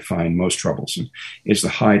that I find most troublesome is the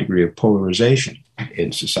high degree of polarization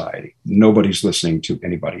in society. Nobody's listening to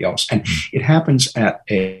anybody else. And it happens at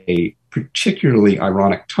a particularly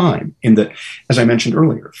ironic time in that, as I mentioned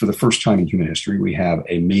earlier, for the first time in human history, we have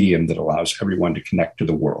a medium that allows everyone to connect to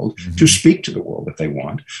the world, to speak to the world if they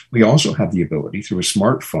want. We also have the ability through a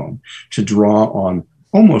smartphone to draw on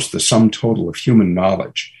almost the sum total of human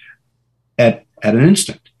knowledge at an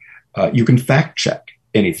instant. You can fact check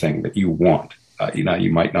anything that you want.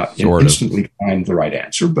 You might not instantly find the right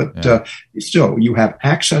answer, but still you have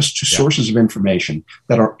access to sources of information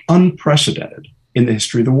that are unprecedented in the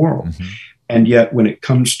history of the world. And yet when it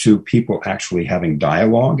comes to people actually having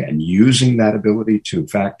dialogue and using that ability to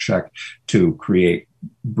fact check, to create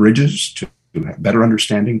bridges, to have better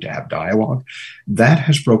understanding, to have dialogue, that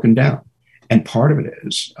has broken down. And part of it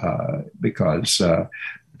is because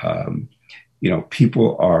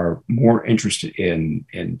people are more interested in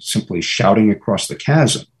simply shouting across the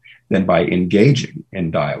chasm than by engaging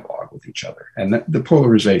in dialogue with each other. And the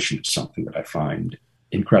polarization is something that I find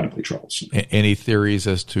incredibly troublesome. Any theories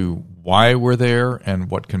as to why we're there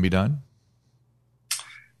and what can be done?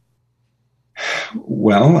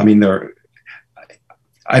 Well, I mean,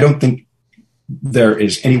 I don't think there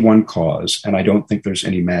is any one cause, and I don't think there's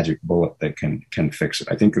any magic bullet that can fix it.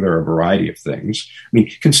 I think there are a variety of things. I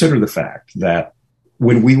mean, consider the fact that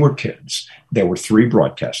when we were kids, there were 3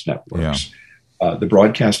 broadcast networks. Yeah. The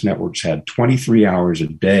broadcast networks had 23 hours a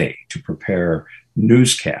day to prepare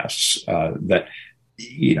newscasts that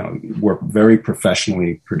were very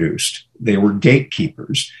professionally produced. They were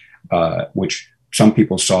gatekeepers, which some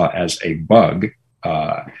people saw as a bug.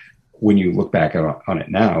 When you look back on it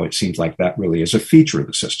now, it seems like that really is a feature of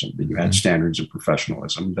the system, that you had standards of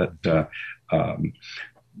professionalism that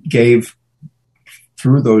gave,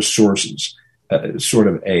 through those sources, sort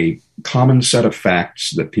of a common set of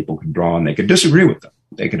facts that people could draw on. They could disagree with them.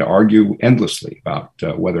 They could argue endlessly about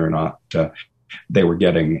whether or not they were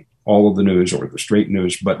getting all of the news or the straight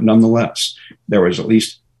news, but nonetheless, there was at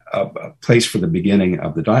least a place for the beginning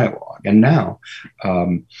of the dialogue. And now,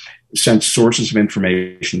 since sources of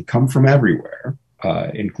information come from everywhere,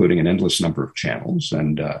 including an endless number of channels,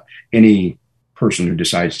 and any person who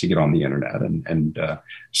decides to get on the internet and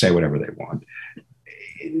say whatever they want,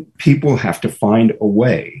 people have to find a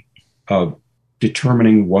way of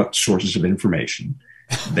determining what sources of information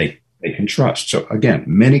they can trust. So again,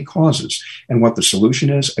 many causes. And what the solution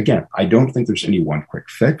is, again, I don't think there's any one quick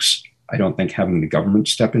fix. I don't think having the government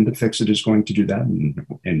step in to fix it is going to do that. And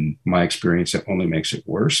in my experience, it only makes it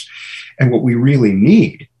worse. And what we really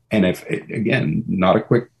need, and if, again, not a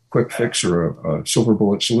quick fix or a silver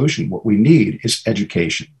bullet solution, what we need is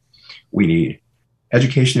education. We need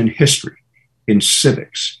education in history, in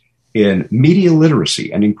civics, in media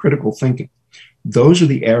literacy, and in critical thinking. Those are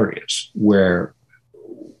the areas where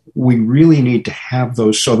we really need to have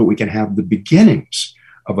those so that we can have the beginnings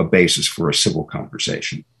of a basis for a civil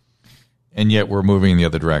conversation. And yet we're moving in the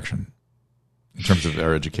other direction in terms of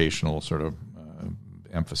our educational sort of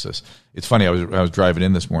emphasis. It's funny, I was driving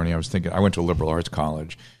in this morning, I was thinking, I went to a liberal arts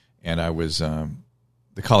college, and I was,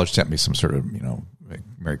 the college sent me some sort of,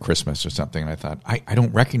 Merry Christmas or something, and I thought, I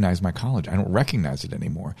don't recognize my college. I don't recognize it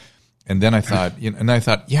anymore. And then I thought,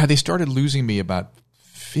 yeah, they started losing me about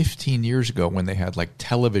 15 years ago when they had like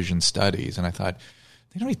television studies. And I thought,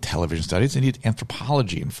 they don't need television studies. They need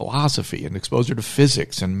anthropology and philosophy and exposure to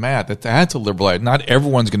physics and math. That's a liberal arts. Not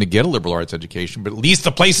everyone's going to get a liberal arts education, but at least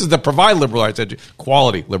the places that provide liberal arts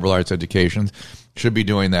quality liberal arts educations should be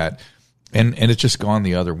doing that. And it's just gone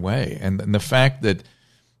the other way. And the fact that,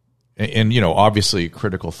 and obviously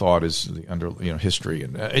critical thought is the history,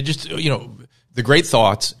 and it just the great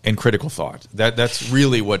thoughts and critical thought. That's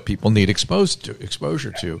really what people need exposure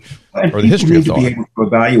to, and or the history of thought. People need to be able to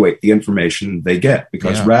evaluate the information they get,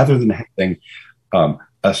 because rather than having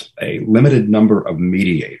a limited number of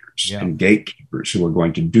mediators and gatekeepers who are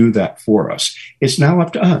going to do that for us, it's now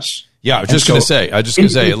up to us. Yeah, I was just going to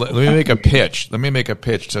say, let me make a pitch. Let me make a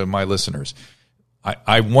pitch to my listeners.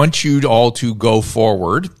 I want you all to go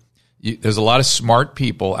forward. There's a lot of smart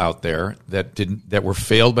people out there that were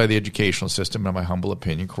failed by the educational system, in my humble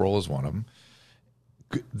opinion. Corolla is one of them.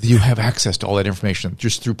 You have access to all that information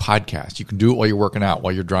just through podcasts. You can do it while you're working out,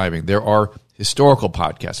 while you're driving. There are historical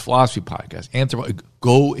podcasts, philosophy podcasts,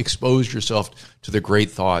 go expose yourself to the great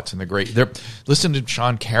thoughts and the great. Listen to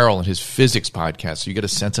Sean Carroll and his physics podcast, so you get a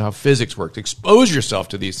sense of how physics works. Expose yourself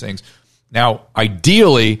to these things. Now,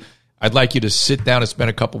 ideally, I'd like you to sit down and spend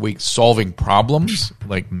a couple weeks solving problems,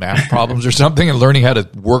 like math problems or something, and learning how to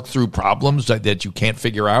work through problems that you can't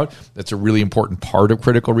figure out. That's a really important part of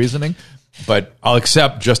critical reasoning. But I'll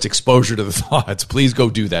accept just exposure to the thoughts. Please go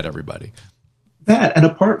do that, everybody. That, and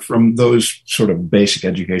apart from those sort of basic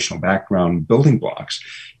educational background building blocks,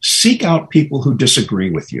 seek out people who disagree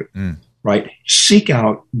with you, right? Seek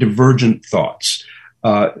out divergent thoughts.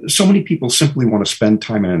 So many people simply want to spend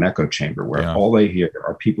time in an echo chamber where all they hear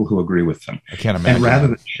are people who agree with them. I can't imagine. And rather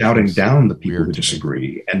than shouting down the people who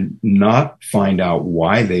disagree and not find out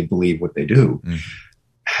why they believe what they do,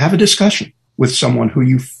 have a discussion with someone who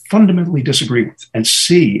you fundamentally disagree with and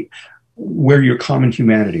see where your common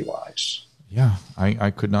humanity lies. Yeah,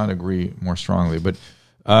 I could not agree more strongly. But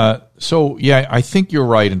I think you're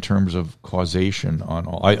right in terms of causation on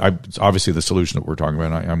all. It's obviously the solution that we're talking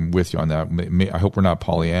about. I'm with you on that. I hope we're not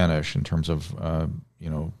Pollyannish in terms of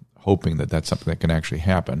hoping that that's something that can actually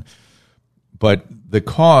happen. But the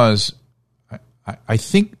cause, I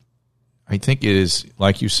think it is,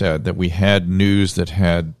 like you said, that we had news that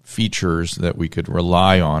had features that we could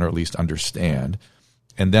rely on or at least understand.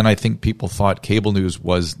 And then I think people thought cable news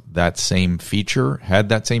was that same feature, had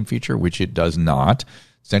that same feature, which it does not.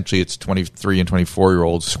 Essentially, it's 23 and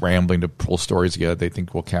 24-year-olds scrambling to pull stories together they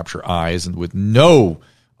think will capture eyes, and with no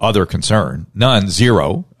other concern,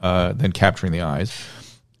 zero, than capturing the eyes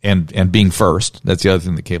and being first. That's the other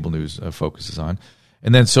thing that cable news focuses on.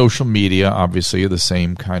 And then social media, obviously, the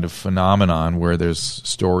same kind of phenomenon where there's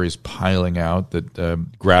stories piling out that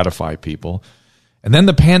gratify people. And then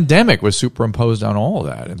the pandemic was superimposed on all of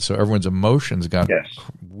that. And so everyone's emotions got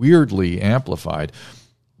weirdly amplified.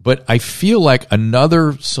 But I feel like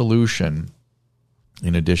another solution,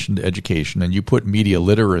 in addition to education, and you put media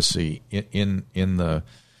literacy in the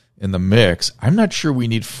mix, I'm not sure we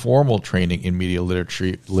need formal training in media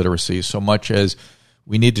literacy so much as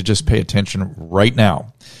we need to just pay attention right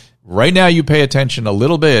now. Right now, you pay attention a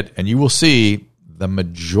little bit, and you will see the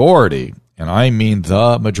majority, and I mean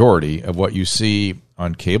the majority, of what you see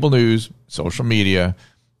on cable news, social media,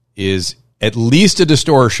 is at least a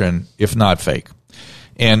distortion, if not fake.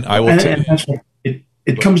 And I will. And that's what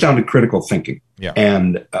it comes down to critical thinking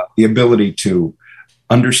and the ability to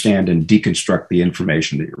understand and deconstruct the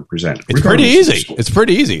information that you're presented. It's pretty easy. It's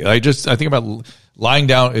pretty easy. I think about lying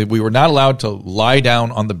down. We were not allowed to lie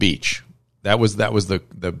down on the beach. That was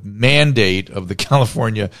the mandate of the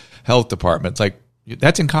California Health Department. It's like,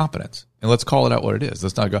 that's incompetence. And let's call it out what it is.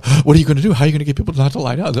 Let's not go, what are you going to do? How are you going to get people not to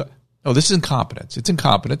lie down? No, this is incompetence. It's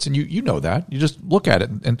incompetence, and you know that. You just look at it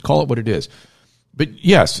and call it what it is. But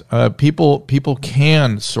yes, people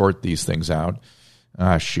can sort these things out.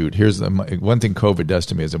 Shoot, here's the one thing COVID does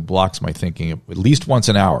to me is it blocks my thinking at least once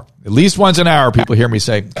an hour. At least once an hour, people hear me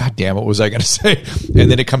say, God damn, what was I going to say? And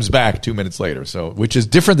then it comes back 2 minutes later. So, which is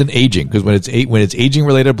different than aging, because when it's aging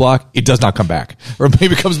related block, it does not come back, or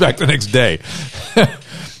maybe it comes back the next day.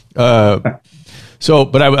 But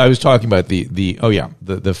I was talking about the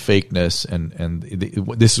fakeness and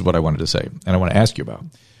this is what I wanted to say, and I want to ask you about,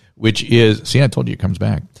 which is, see, I told you it comes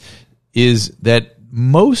back, is that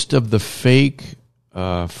most of the fake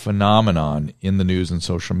phenomenon in the news and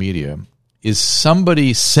social media is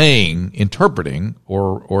somebody saying, interpreting,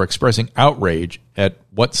 or expressing outrage at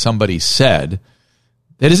what somebody said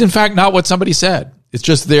that is in fact not what somebody said. It's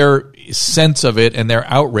just their sense of it and their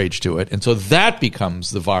outrage to it. And so that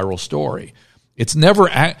becomes the viral story. It's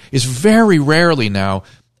very rarely now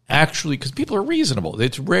actually, because people are reasonable.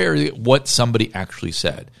 It's rarely what somebody actually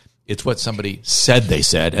said. It's what somebody said they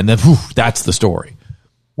said, and then that's the story.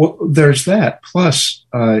 Well, there's that. Plus,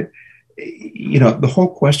 the whole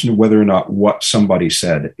question of whether or not what somebody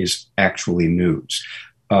said is actually news.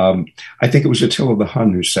 I think it was Attila the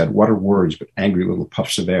Hun who said, "What are words but angry little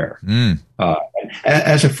puffs of air?"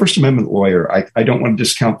 As a First Amendment lawyer, I don't want to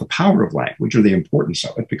discount the power of language or the importance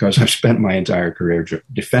of it, because I've spent my entire career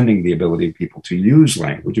defending the ability of people to use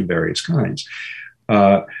language of various kinds.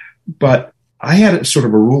 But I had a sort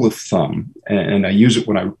of a rule of thumb, and I use it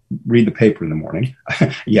when I read the paper in the morning.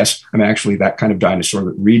 Yes, I'm actually that kind of dinosaur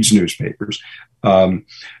that reads newspapers.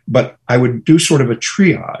 But I would do sort of a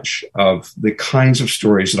triage of the kinds of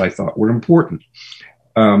stories that I thought were important.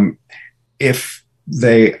 If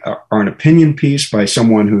they are an opinion piece by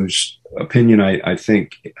someone whose opinion I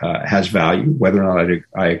think has value, whether or not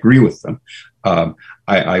I agree with them,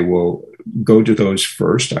 I will go to those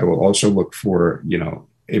first. I will also look for,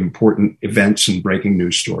 important events and breaking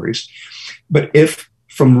news stories. But if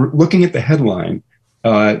from looking at the headline,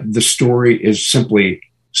 the story is simply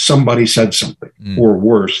somebody said something, or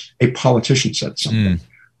worse, a politician said something,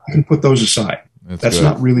 I can put those aside. That's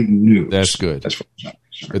not really news. That's good.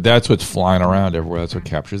 But that's what's flying around everywhere. That's what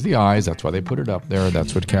captures the eyes. That's why they put it up there.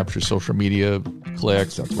 That's what captures social media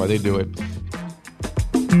clicks. That's why they do it.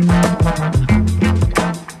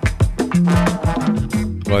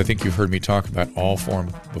 Well, I think you've heard me talk about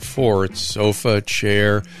Allform before. It's sofa,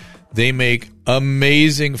 chair. They make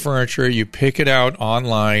amazing furniture. You pick it out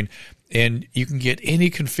online, and you can get any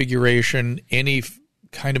configuration, any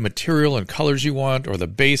kind of material and colors you want, or the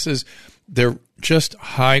bases. They're just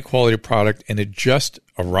high-quality product, and it just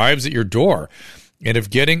arrives at your door. And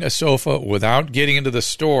if getting a sofa without getting into the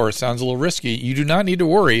store sounds a little risky, you do not need to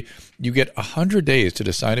worry. You get 100 days to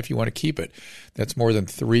decide if you want to keep it. That's more than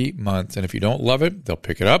 3 months. And if you don't love it, they'll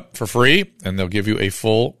pick it up for free, and they'll give you a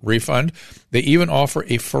full refund. They even offer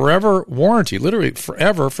a forever warranty, literally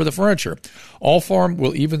forever, for the furniture. Allform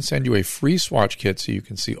will even send you a free swatch kit so you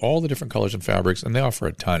can see all the different colors and fabrics, and they offer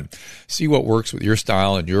a ton. See what works with your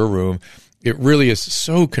style and your room. It really is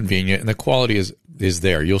so convenient, and the quality is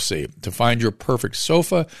there. You'll see. To find your perfect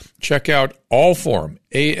sofa, check out Allform,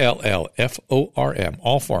 ALLFORM,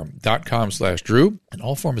 allform.com/Drew. And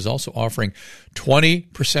Allform is also offering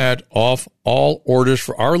 20% off all orders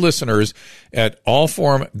for our listeners at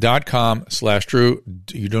allform.com/Drew.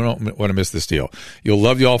 You don't want to miss this deal. You'll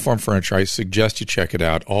love the Allform furniture. I suggest you check it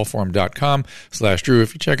out, allform.com/Drew.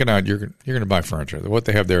 If you check it out, you're going to buy furniture. What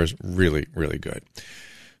they have there is really, really good.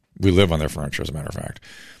 We live on their furniture, as a matter of fact.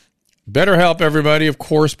 BetterHelp, everybody. Of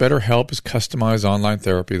course, BetterHelp is customized online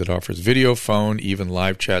therapy that offers video, phone, even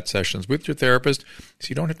live chat sessions with your therapist, so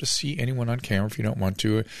you don't have to see anyone on camera if you don't want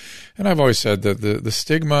to. And I've always said that the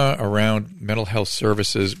stigma around mental health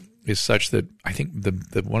services is such that I think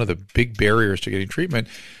the one of the big barriers to getting treatment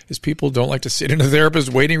is people don't like to sit in a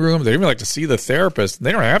therapist's waiting room. They don't even like to see the therapist.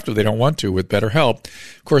 They don't have to. They don't want to with BetterHelp.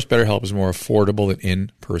 Of course, BetterHelp is more affordable than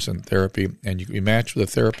in-person therapy, and you can be matched with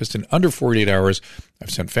a therapist in under 48 hours.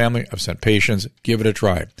 I've sent family. I've sent patients. Give it a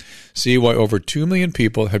try. See why over 2 million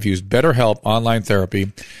people have used BetterHelp online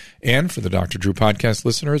therapy. And for the Dr. Drew podcast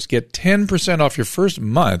listeners, get 10% off your first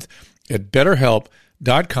month at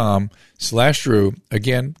BetterHelp.com/Drew.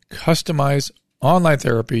 Again, customized online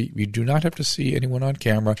therapy. You do not have to see anyone on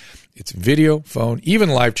camera. It's video, phone, even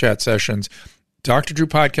live chat sessions. Dr. Drew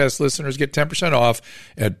podcast listeners get 10% off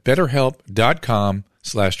at BetterHelp.com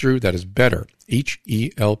better/Drew. That is better,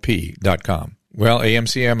 HELP.com. Well,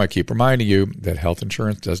 AMCM, I keep reminding you that health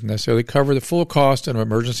insurance doesn't necessarily cover the full cost of an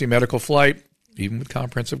emergency medical flight. Even with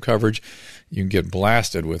comprehensive coverage, you can get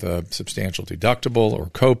blasted with a substantial deductible or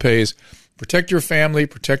copays. Protect your family,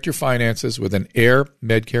 protect your finances with an Air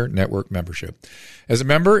Medcare Network membership. As a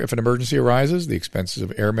member, if an emergency arises, the expenses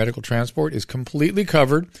of air medical transport is completely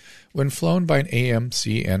covered when flown by an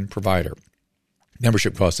AMCN provider.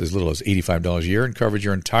 Membership costs as little as $85 a year and covers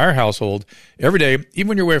your entire household every day, even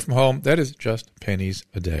when you're away from home. That is just pennies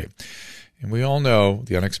a day. And we all know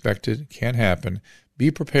the unexpected can happen.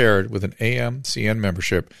 Be prepared with an AMCN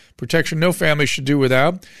membership. Protection no family should do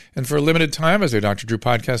without. And for a limited time, as a Dr. Drew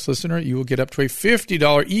podcast listener, you will get up to a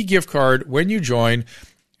 $50 e-gift card when you join.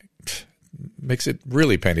 Makes it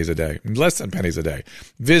really pennies a day, less than pennies a day.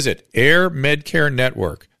 Visit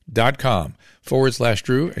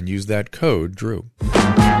airmedcarenetwork.com/Drew and use that code Drew.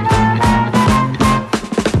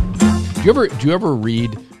 Do you ever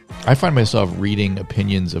read? I find myself reading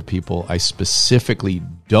opinions of people I specifically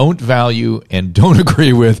don't value and don't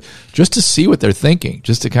agree with, just to see what they're thinking,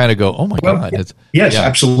 just to kind of go, oh my God. Yes,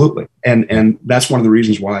 absolutely. And that's one of the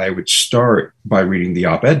reasons why I would start by reading the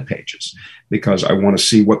op-ed pages, because I want to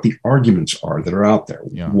see what the arguments are that are out there.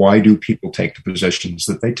 Yeah. Why do people take the positions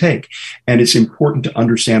that they take? And it's important to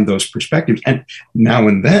understand those perspectives. And now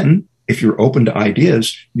and then, if you're open to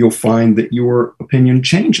ideas, you'll find that your opinion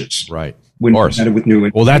changes. Right. When presented with new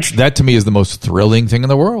information. Well, that to me is the most thrilling thing in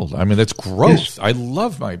the world. I mean, that's growth. Yes. I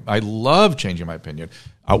love changing my opinion.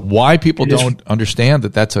 Why people don't understand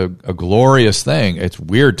that that's a glorious thing, it's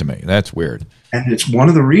weird to me. That's weird. And it's one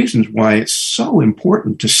of the reasons why it's so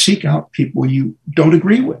important to seek out people you don't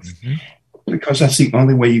agree with, because that's the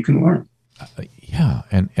only way you can learn. Yeah,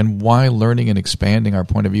 and why learning and expanding our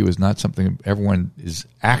point of view is not something everyone is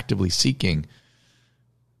actively seeking.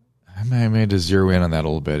 I may have to zero in on that a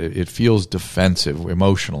little bit. It feels defensive,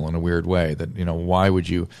 emotional in a weird way. That, why would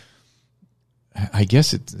you? I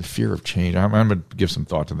guess it's the fear of change. I'm going to give some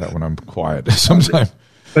thought to that when I'm quiet sometime.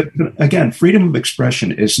 But again, freedom of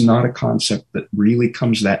expression is not a concept that really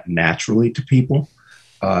comes that naturally to people.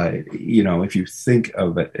 If you think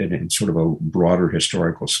of it in sort of a broader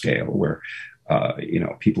historical scale, where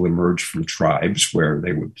people emerged from tribes where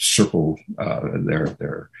they would circle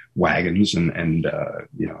their wagons and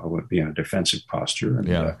would be in a defensive posture.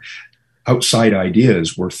 And outside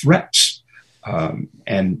ideas were threats.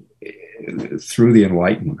 And through the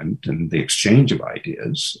Enlightenment and the exchange of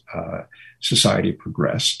ideas, society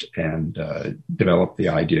progressed and developed the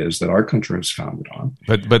ideas that our country is founded on.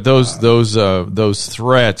 But those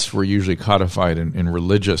threats were usually codified in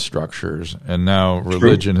religious structures, and now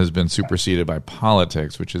religion has been superseded by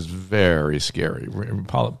politics, which is very scary.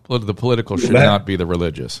 The political should not be the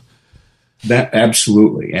religious. That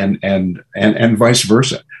absolutely, and vice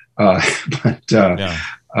versa.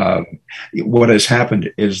 What has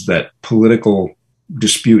happened is that political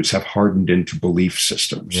disputes have hardened into belief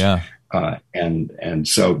systems. Yeah. And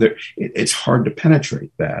so it's hard to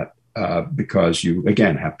penetrate that because you,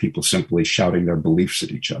 again, have people simply shouting their beliefs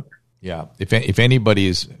at each other. Yeah. If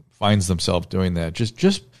anybody finds themselves doing that,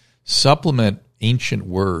 just supplement ancient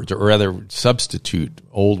words, or rather substitute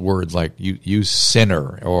old words, like use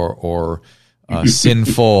sinner or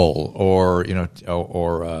sinful or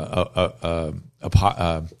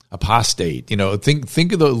apostate.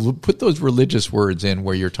 Think of those. Put those religious words in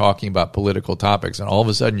where you're talking about political topics, and all of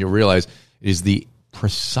a sudden you realize it is the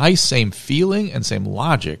precise same feeling and same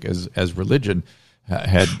logic as religion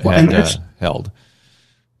had held.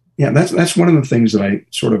 Yeah, that's one of the things that I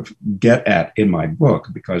sort of get at in my book,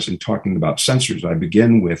 because in talking about censors, I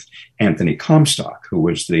begin with Anthony Comstock, who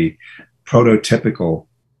was the prototypical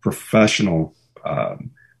professional.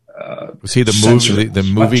 Was he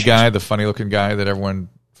the movie guy, the funny looking guy that everyone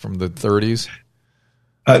from the 30s?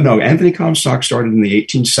 No, Anthony Comstock started in the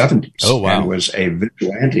 1870s. Oh, wow. And was a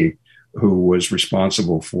vigilante who was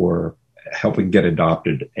responsible for helping get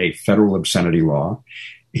adopted a federal obscenity law.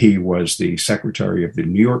 He was the secretary of the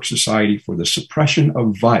New York Society for the Suppression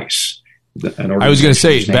of Vice. I was going to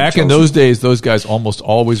say, back in those days, those guys almost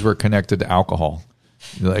always were connected to alcohol.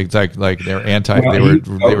 Like they're anti. Well, they were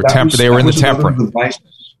in the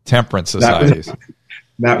temperance societies.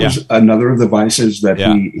 That was another of the vices that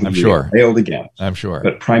he failed against. I'm sure.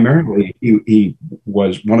 But primarily, he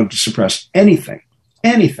wanted to suppress anything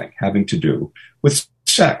having to do with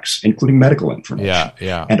sex, including medical information,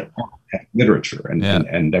 and literature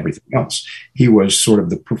and everything else. He was sort of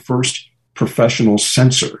the first professional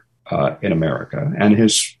censor in America, and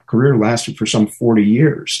his career lasted for some 40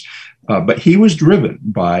 years. But he was driven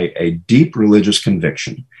by a deep religious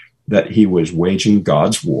conviction that he was waging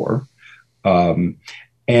God's war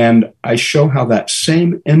And I show how that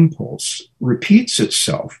same impulse repeats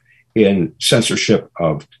itself in censorship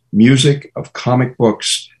of music, of comic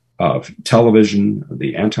books, of television,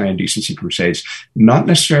 the anti-indecency crusades, not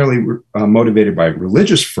necessarily motivated by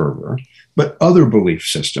religious fervor, but other belief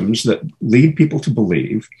systems that lead people to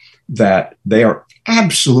believe that they are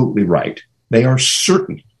absolutely right. They are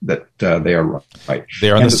certain that they are right.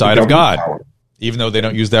 They're on the side of God, even though they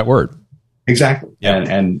don't use that word. Exactly. Yeah.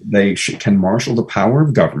 And they can marshal the power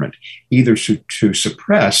of government either to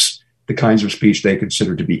suppress the kinds of speech they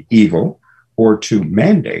consider to be evil or to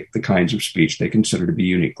mandate the kinds of speech they consider to be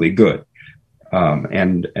uniquely good.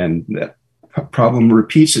 And that problem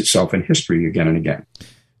repeats itself in history again and again.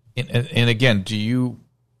 And again, do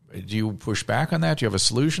you push back on that? Do you have a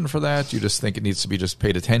solution for that? Do you just think it needs to be just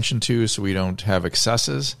paid attention to so we don't have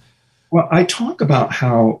excesses? Well, I talk about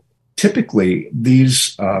how typically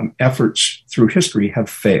these efforts through history have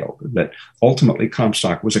failed, that ultimately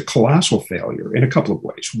Comstock was a colossal failure in a couple of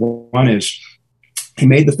ways. One is he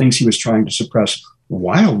made the things he was trying to suppress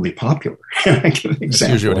wildly popular. I give an example. That's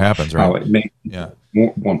usually what happens, right? How it made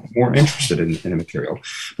more interested in the material.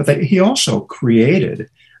 But that he also created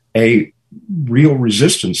a real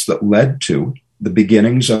resistance that led to the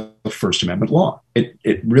beginnings of First Amendment law.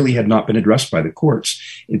 It really had not been addressed by the courts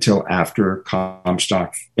until after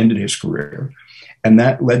Comstock ended his career. And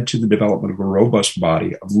that led to the development of a robust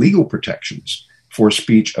body of legal protections for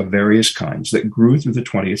speech of various kinds that grew through the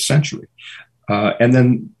 20th century. And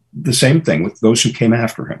then the same thing with those who came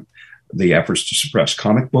after him. The efforts to suppress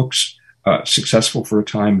comic books, successful for a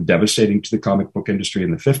time, devastating to the comic book industry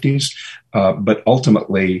in the 50s, but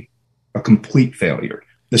ultimately a complete failure.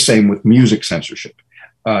 The same with music censorship.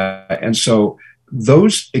 And so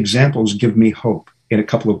those examples give me hope in a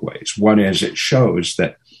couple of ways. One is it shows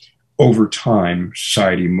that over time,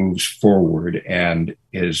 society moves forward and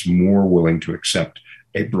is more willing to accept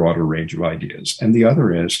a broader range of ideas. And the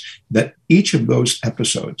other is that each of those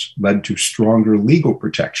episodes led to stronger legal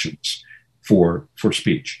protections for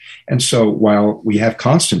speech. And so while we have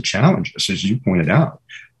constant challenges, as you pointed out,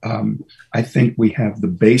 I think we have the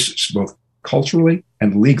basis, both culturally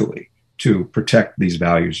and legally, to protect these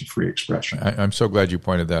values of free expression. I'm so glad you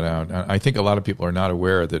pointed that out. I think a lot of people are not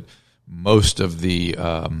aware that most of the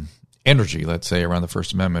energy, let's say, around the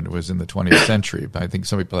First Amendment was in the 20th century. I think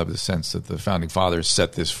some people have the sense that the Founding Fathers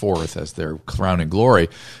set this forth as their crowning glory,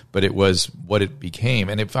 but it was what it became.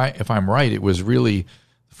 And if I'm right, it was really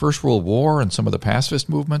the First World War and some of the pacifist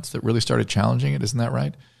movements that really started challenging it. Isn't that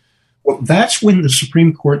right? Well, that's when the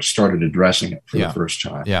Supreme Court started addressing it for the first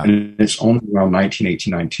time. Yeah. And it's only around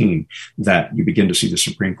 1918-19 that you begin to see the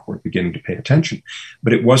Supreme Court beginning to pay attention.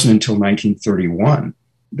 But it wasn't until 1931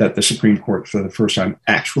 that the Supreme Court, for the first time,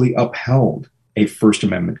 actually upheld a First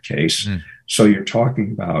Amendment case. So you're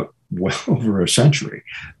talking about well over a century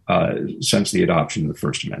since the adoption of the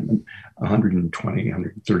First Amendment, 120,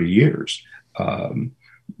 130 years.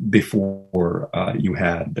 Before you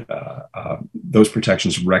had those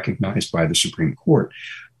protections recognized by the Supreme Court.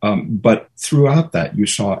 But throughout that, you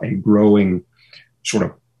saw a growing sort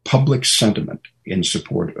of public sentiment in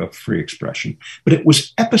support of free expression. But it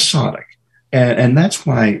was episodic. And that's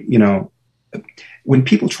why, when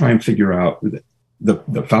people try and figure out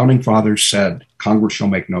the Founding Fathers said Congress shall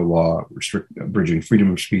make no law abridging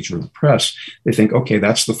freedom of speech or the press, they think, okay,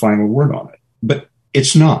 that's the final word on it. But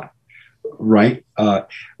it's not. Right.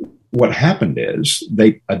 What happened is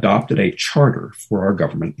they adopted a charter for our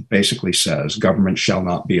government that basically says government shall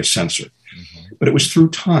not be a censor. Mm-hmm. But it was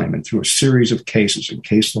through time and through a series of cases and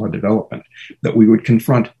case law development that we would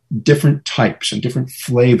confront different types and different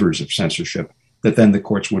flavors of censorship that then the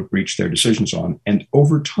courts would reach their decisions on. And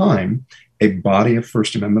over time, a body of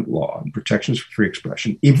First Amendment law and protections for free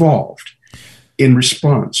expression evolved in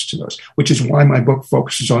response to those, which is why my book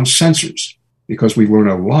focuses on censors. Because we learn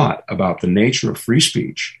a lot about the nature of free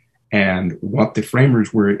speech and what the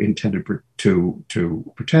framers were intended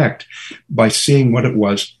to protect by seeing what it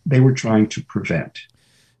was they were trying to prevent.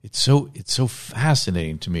 It's so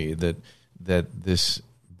fascinating to me that this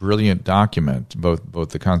brilliant document,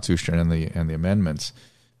 both the Constitution and the amendments,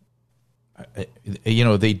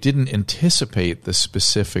 they didn't anticipate the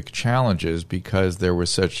specific challenges because there was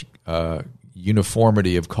such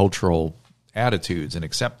uniformity of cultural attitudes and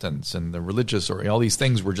acceptance and the religious or all these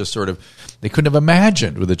things were just sort of, they couldn't have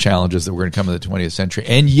imagined with the challenges that were going to come in the 20th century.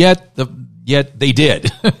 And yet they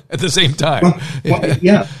did at the same time. Well,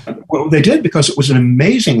 yeah. Well, they did, because it was an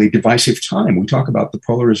amazingly divisive time. We talk about the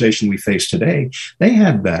polarization we face today. They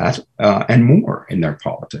had that and more in their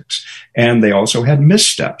politics. And they also had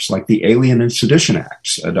missteps like the Alien and Sedition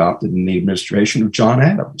Acts adopted in the administration of John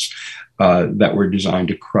Adams that were designed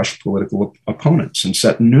to crush political opponents and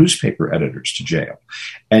set newspaper editors to jail.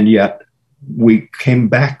 And yet we came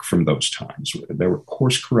back from those times. There were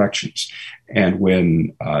course corrections. And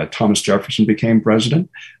when Thomas Jefferson became president,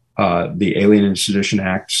 the Alien and Sedition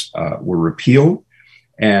Acts were repealed,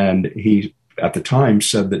 and he, at the time,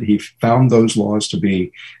 said that he found those laws to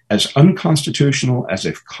be as unconstitutional as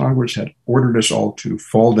if Congress had ordered us all to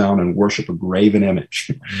fall down and worship a graven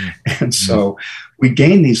image. Mm-hmm. And so we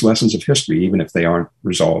gain these lessons of history, even if they aren't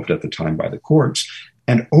resolved at the time by the courts.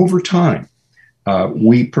 And over time,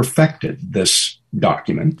 we perfected this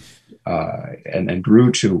document and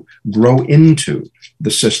grew to grow into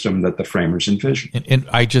the system that the framers envisioned. And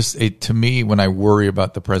I just, to me, when I worry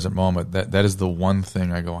about the present moment, that is the one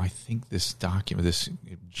thing I go, I think this document, this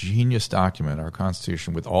genius document, our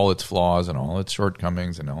Constitution, with all its flaws and all its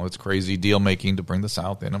shortcomings and all its crazy deal making to bring the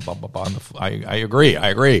South in and blah, blah, blah. I agree.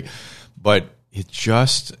 But it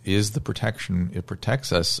just is the protection. It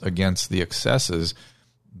protects us against the excesses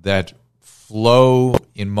that flow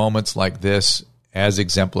in moments like this, as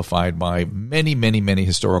exemplified by many, many, many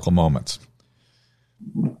historical moments.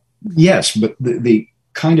 Yes, but the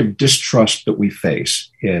kind of distrust that we face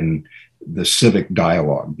in the civic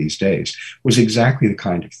dialogue these days was exactly the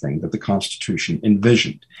kind of thing that the Constitution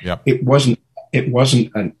envisioned. Yep. It wasn't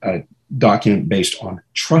a document based on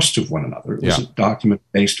trust of one another. It was a document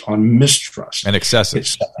based on mistrust. And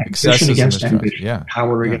excesses. It's ambition against ambition,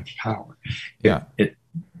 power against power.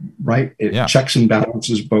 It checks and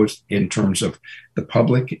balances both in terms of the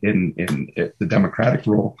public in the democratic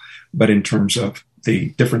role, but in terms of the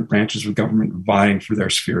different branches of government vying for their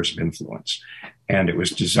spheres of influence. And it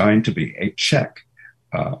was designed to be a check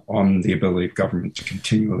on the ability of government to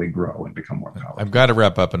continually grow and become more powerful. I've got to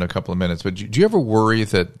wrap up in a couple of minutes, but do you ever worry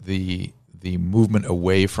that the movement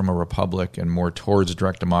away from a republic and more towards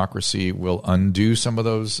direct democracy will undo some of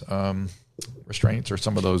those restraints or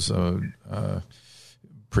some of those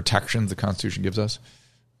protections the Constitution gives us?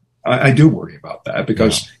 I do worry about that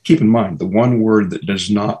because keep in mind, the one word that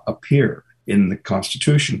does not appear in the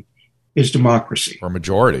Constitution is democracy. Or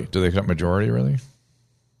majority. Do they cut majority, really?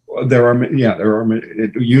 There are.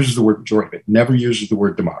 It uses the word majority, but it never uses the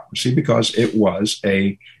word democracy because it was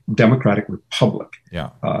a democratic republic,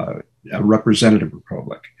 a representative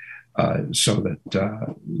republic. So that,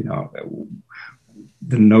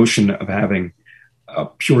 the notion of having a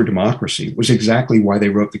pure democracy was exactly why they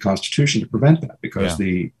wrote the Constitution, to prevent that, because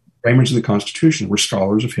the framers of the Constitution were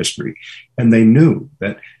scholars of history, and they knew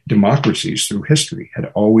that democracies through history had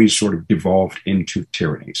always sort of devolved into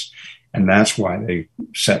tyrannies. And that's why they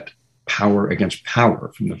set power against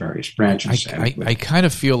power from the various branches. I kind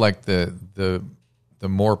of feel like the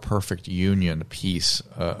more perfect union piece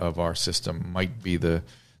of our system might be the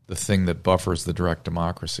thing that buffers the direct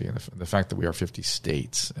democracy, and the fact that we are 50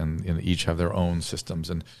 states and each have their own systems.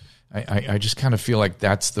 And I just kind of feel like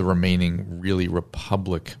that's the remaining really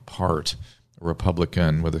republic part,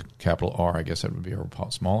 Republican with a capital R, I guess that would be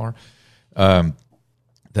a smaller.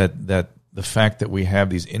 That the fact that we have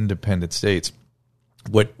these independent states,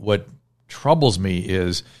 what troubles me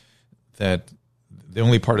is that the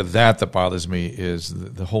only part of that bothers me is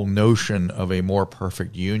the whole notion of a more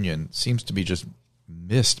perfect union seems to be just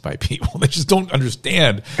missed by people. They just don't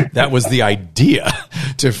understand that was the idea,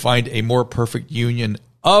 to find a more perfect union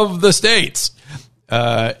of the states,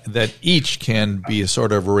 that each can be a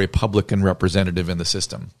sort of a Republican representative in the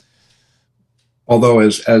system. Although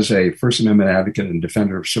as a First Amendment advocate and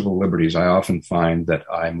defender of civil liberties, I often find that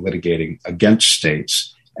I'm litigating against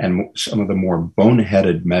states and some of the more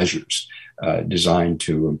boneheaded measures designed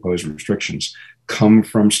to impose restrictions come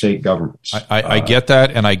from state governments. I get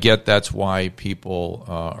that, and I get that's why people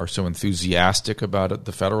are so enthusiastic about it,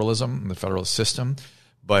 the federalism, the federal system.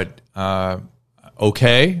 But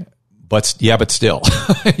okay, but still, but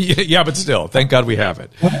still, thank God we have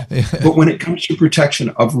it. But when it comes to protection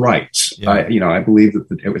of rights, I believe that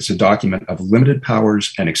it's a document of limited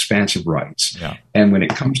powers and expansive rights. Yeah. And when it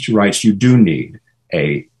comes to rights, you do need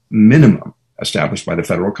a minimum established by the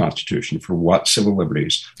federal Constitution for what civil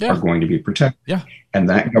liberties are going to be protected. Yeah. And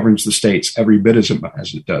that governs the states every bit as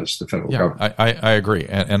it does the federal government. I agree,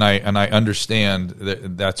 and I understand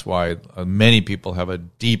that's why many people have a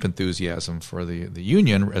deep enthusiasm for the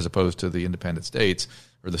union as opposed to the independent states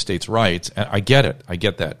or the states' rights. And I get it, I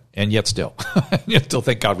get that, and yet still,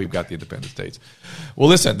 thank God we've got the independent states. Well,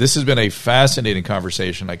 listen, this has been a fascinating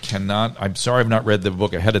conversation. I'm sorry I've not read the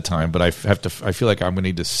book ahead of time, but I feel like I'm going to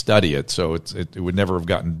need to study it, so it would never have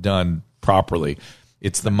gotten done properly.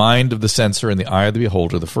 It's The Mind of the Censor and the Eye of the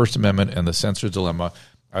Beholder, the First Amendment and the Censor's Dilemma.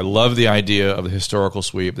 I love the idea of the historical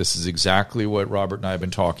sweep. This is exactly what Robert and I have been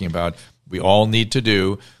talking about. We all need to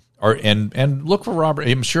do. And look for Robert.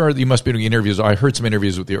 I'm sure you must be doing interviews. I heard some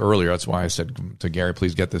interviews with you earlier. That's why I said to Gary,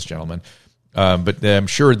 please get this gentleman. But I'm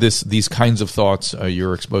sure these kinds of thoughts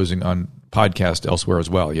you're exposing on podcast elsewhere as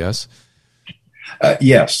well, yes?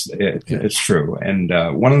 Yes, it's true. And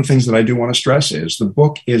one of the things that I do want to stress is the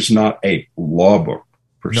book is not a law book.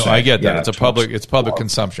 No, I get that. It's public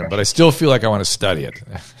consumption, but I still feel like I want to study it.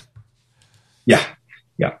 Yeah.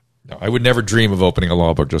 No, I would never dream of opening a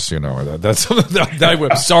law book, just so you know.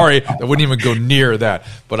 I'm sorry, I wouldn't even go near that.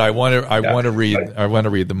 But I want to read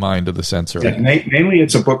The Mind of the Censor. Yeah, mainly,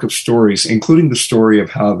 it's a book of stories, including the story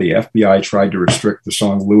of how the FBI tried to restrict the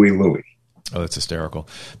song "Louie Louie." Oh, that's hysterical.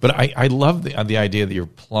 But I love the idea that you're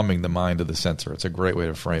plumbing the mind of the censor. It's a great way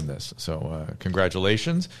to frame this. So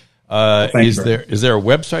congratulations. Is there a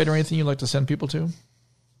website or anything you'd like to send people to?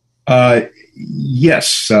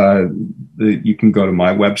 Yes. You can go to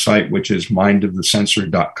my website, which is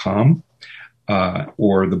mindofthecensor.com,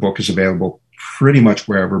 or the book is available pretty much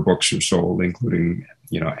wherever books are sold, including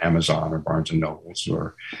Amazon or Barnes & Nobles,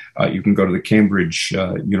 or you can go to the Cambridge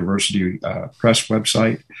University Press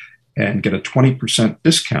website and get a 20%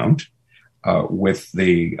 discount with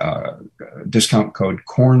the discount code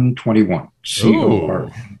CORN21.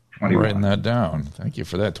 COR21. I'm writing that down. Thank you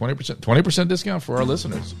for that. 20% discount for our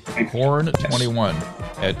listeners. Corn21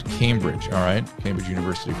 at Cambridge. All right. Cambridge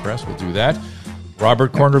University Press. We'll do that.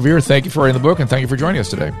 Robert Corn-Revere, thank you for writing the book, and thank you for joining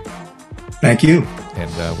us today. Thank you.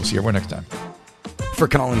 And we'll see everyone next time. For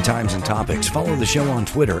calling times and topics, follow the show on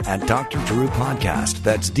Twitter at Dr. Drew Podcast.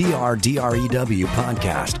 That's DRDREW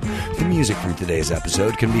Podcast. The music from today's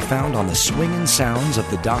episode can be found on the Swingin' Sounds of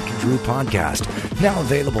the Dr. Drew Podcast, now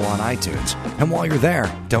available on iTunes. And while you're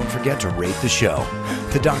there, don't forget to rate the show.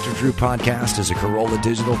 The Dr. Drew Podcast is a Corolla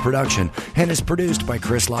Digital production and is produced by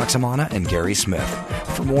Chris Loxamana and Gary Smith.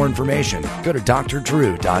 For more information, go to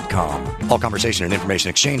drdrew.com. All conversation and information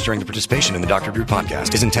exchanged during the participation in the Dr. Drew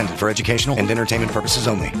Podcast is intended for educational and entertainment purposes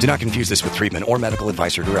only. Do not confuse this with treatment or medical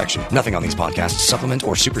advice or direction. Nothing on these podcasts supplement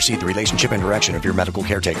or supersede the relationship and direction of your medical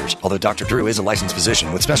caretakers. Although Dr. Drew is a licensed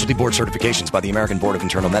physician with specialty board certifications by the American Board of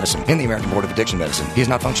Internal Medicine and the American Board of Addiction Medicine, he is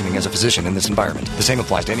not functioning as a physician in this environment. The same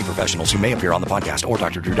applies to any professionals who may appear on the podcast or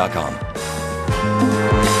drdrew.com.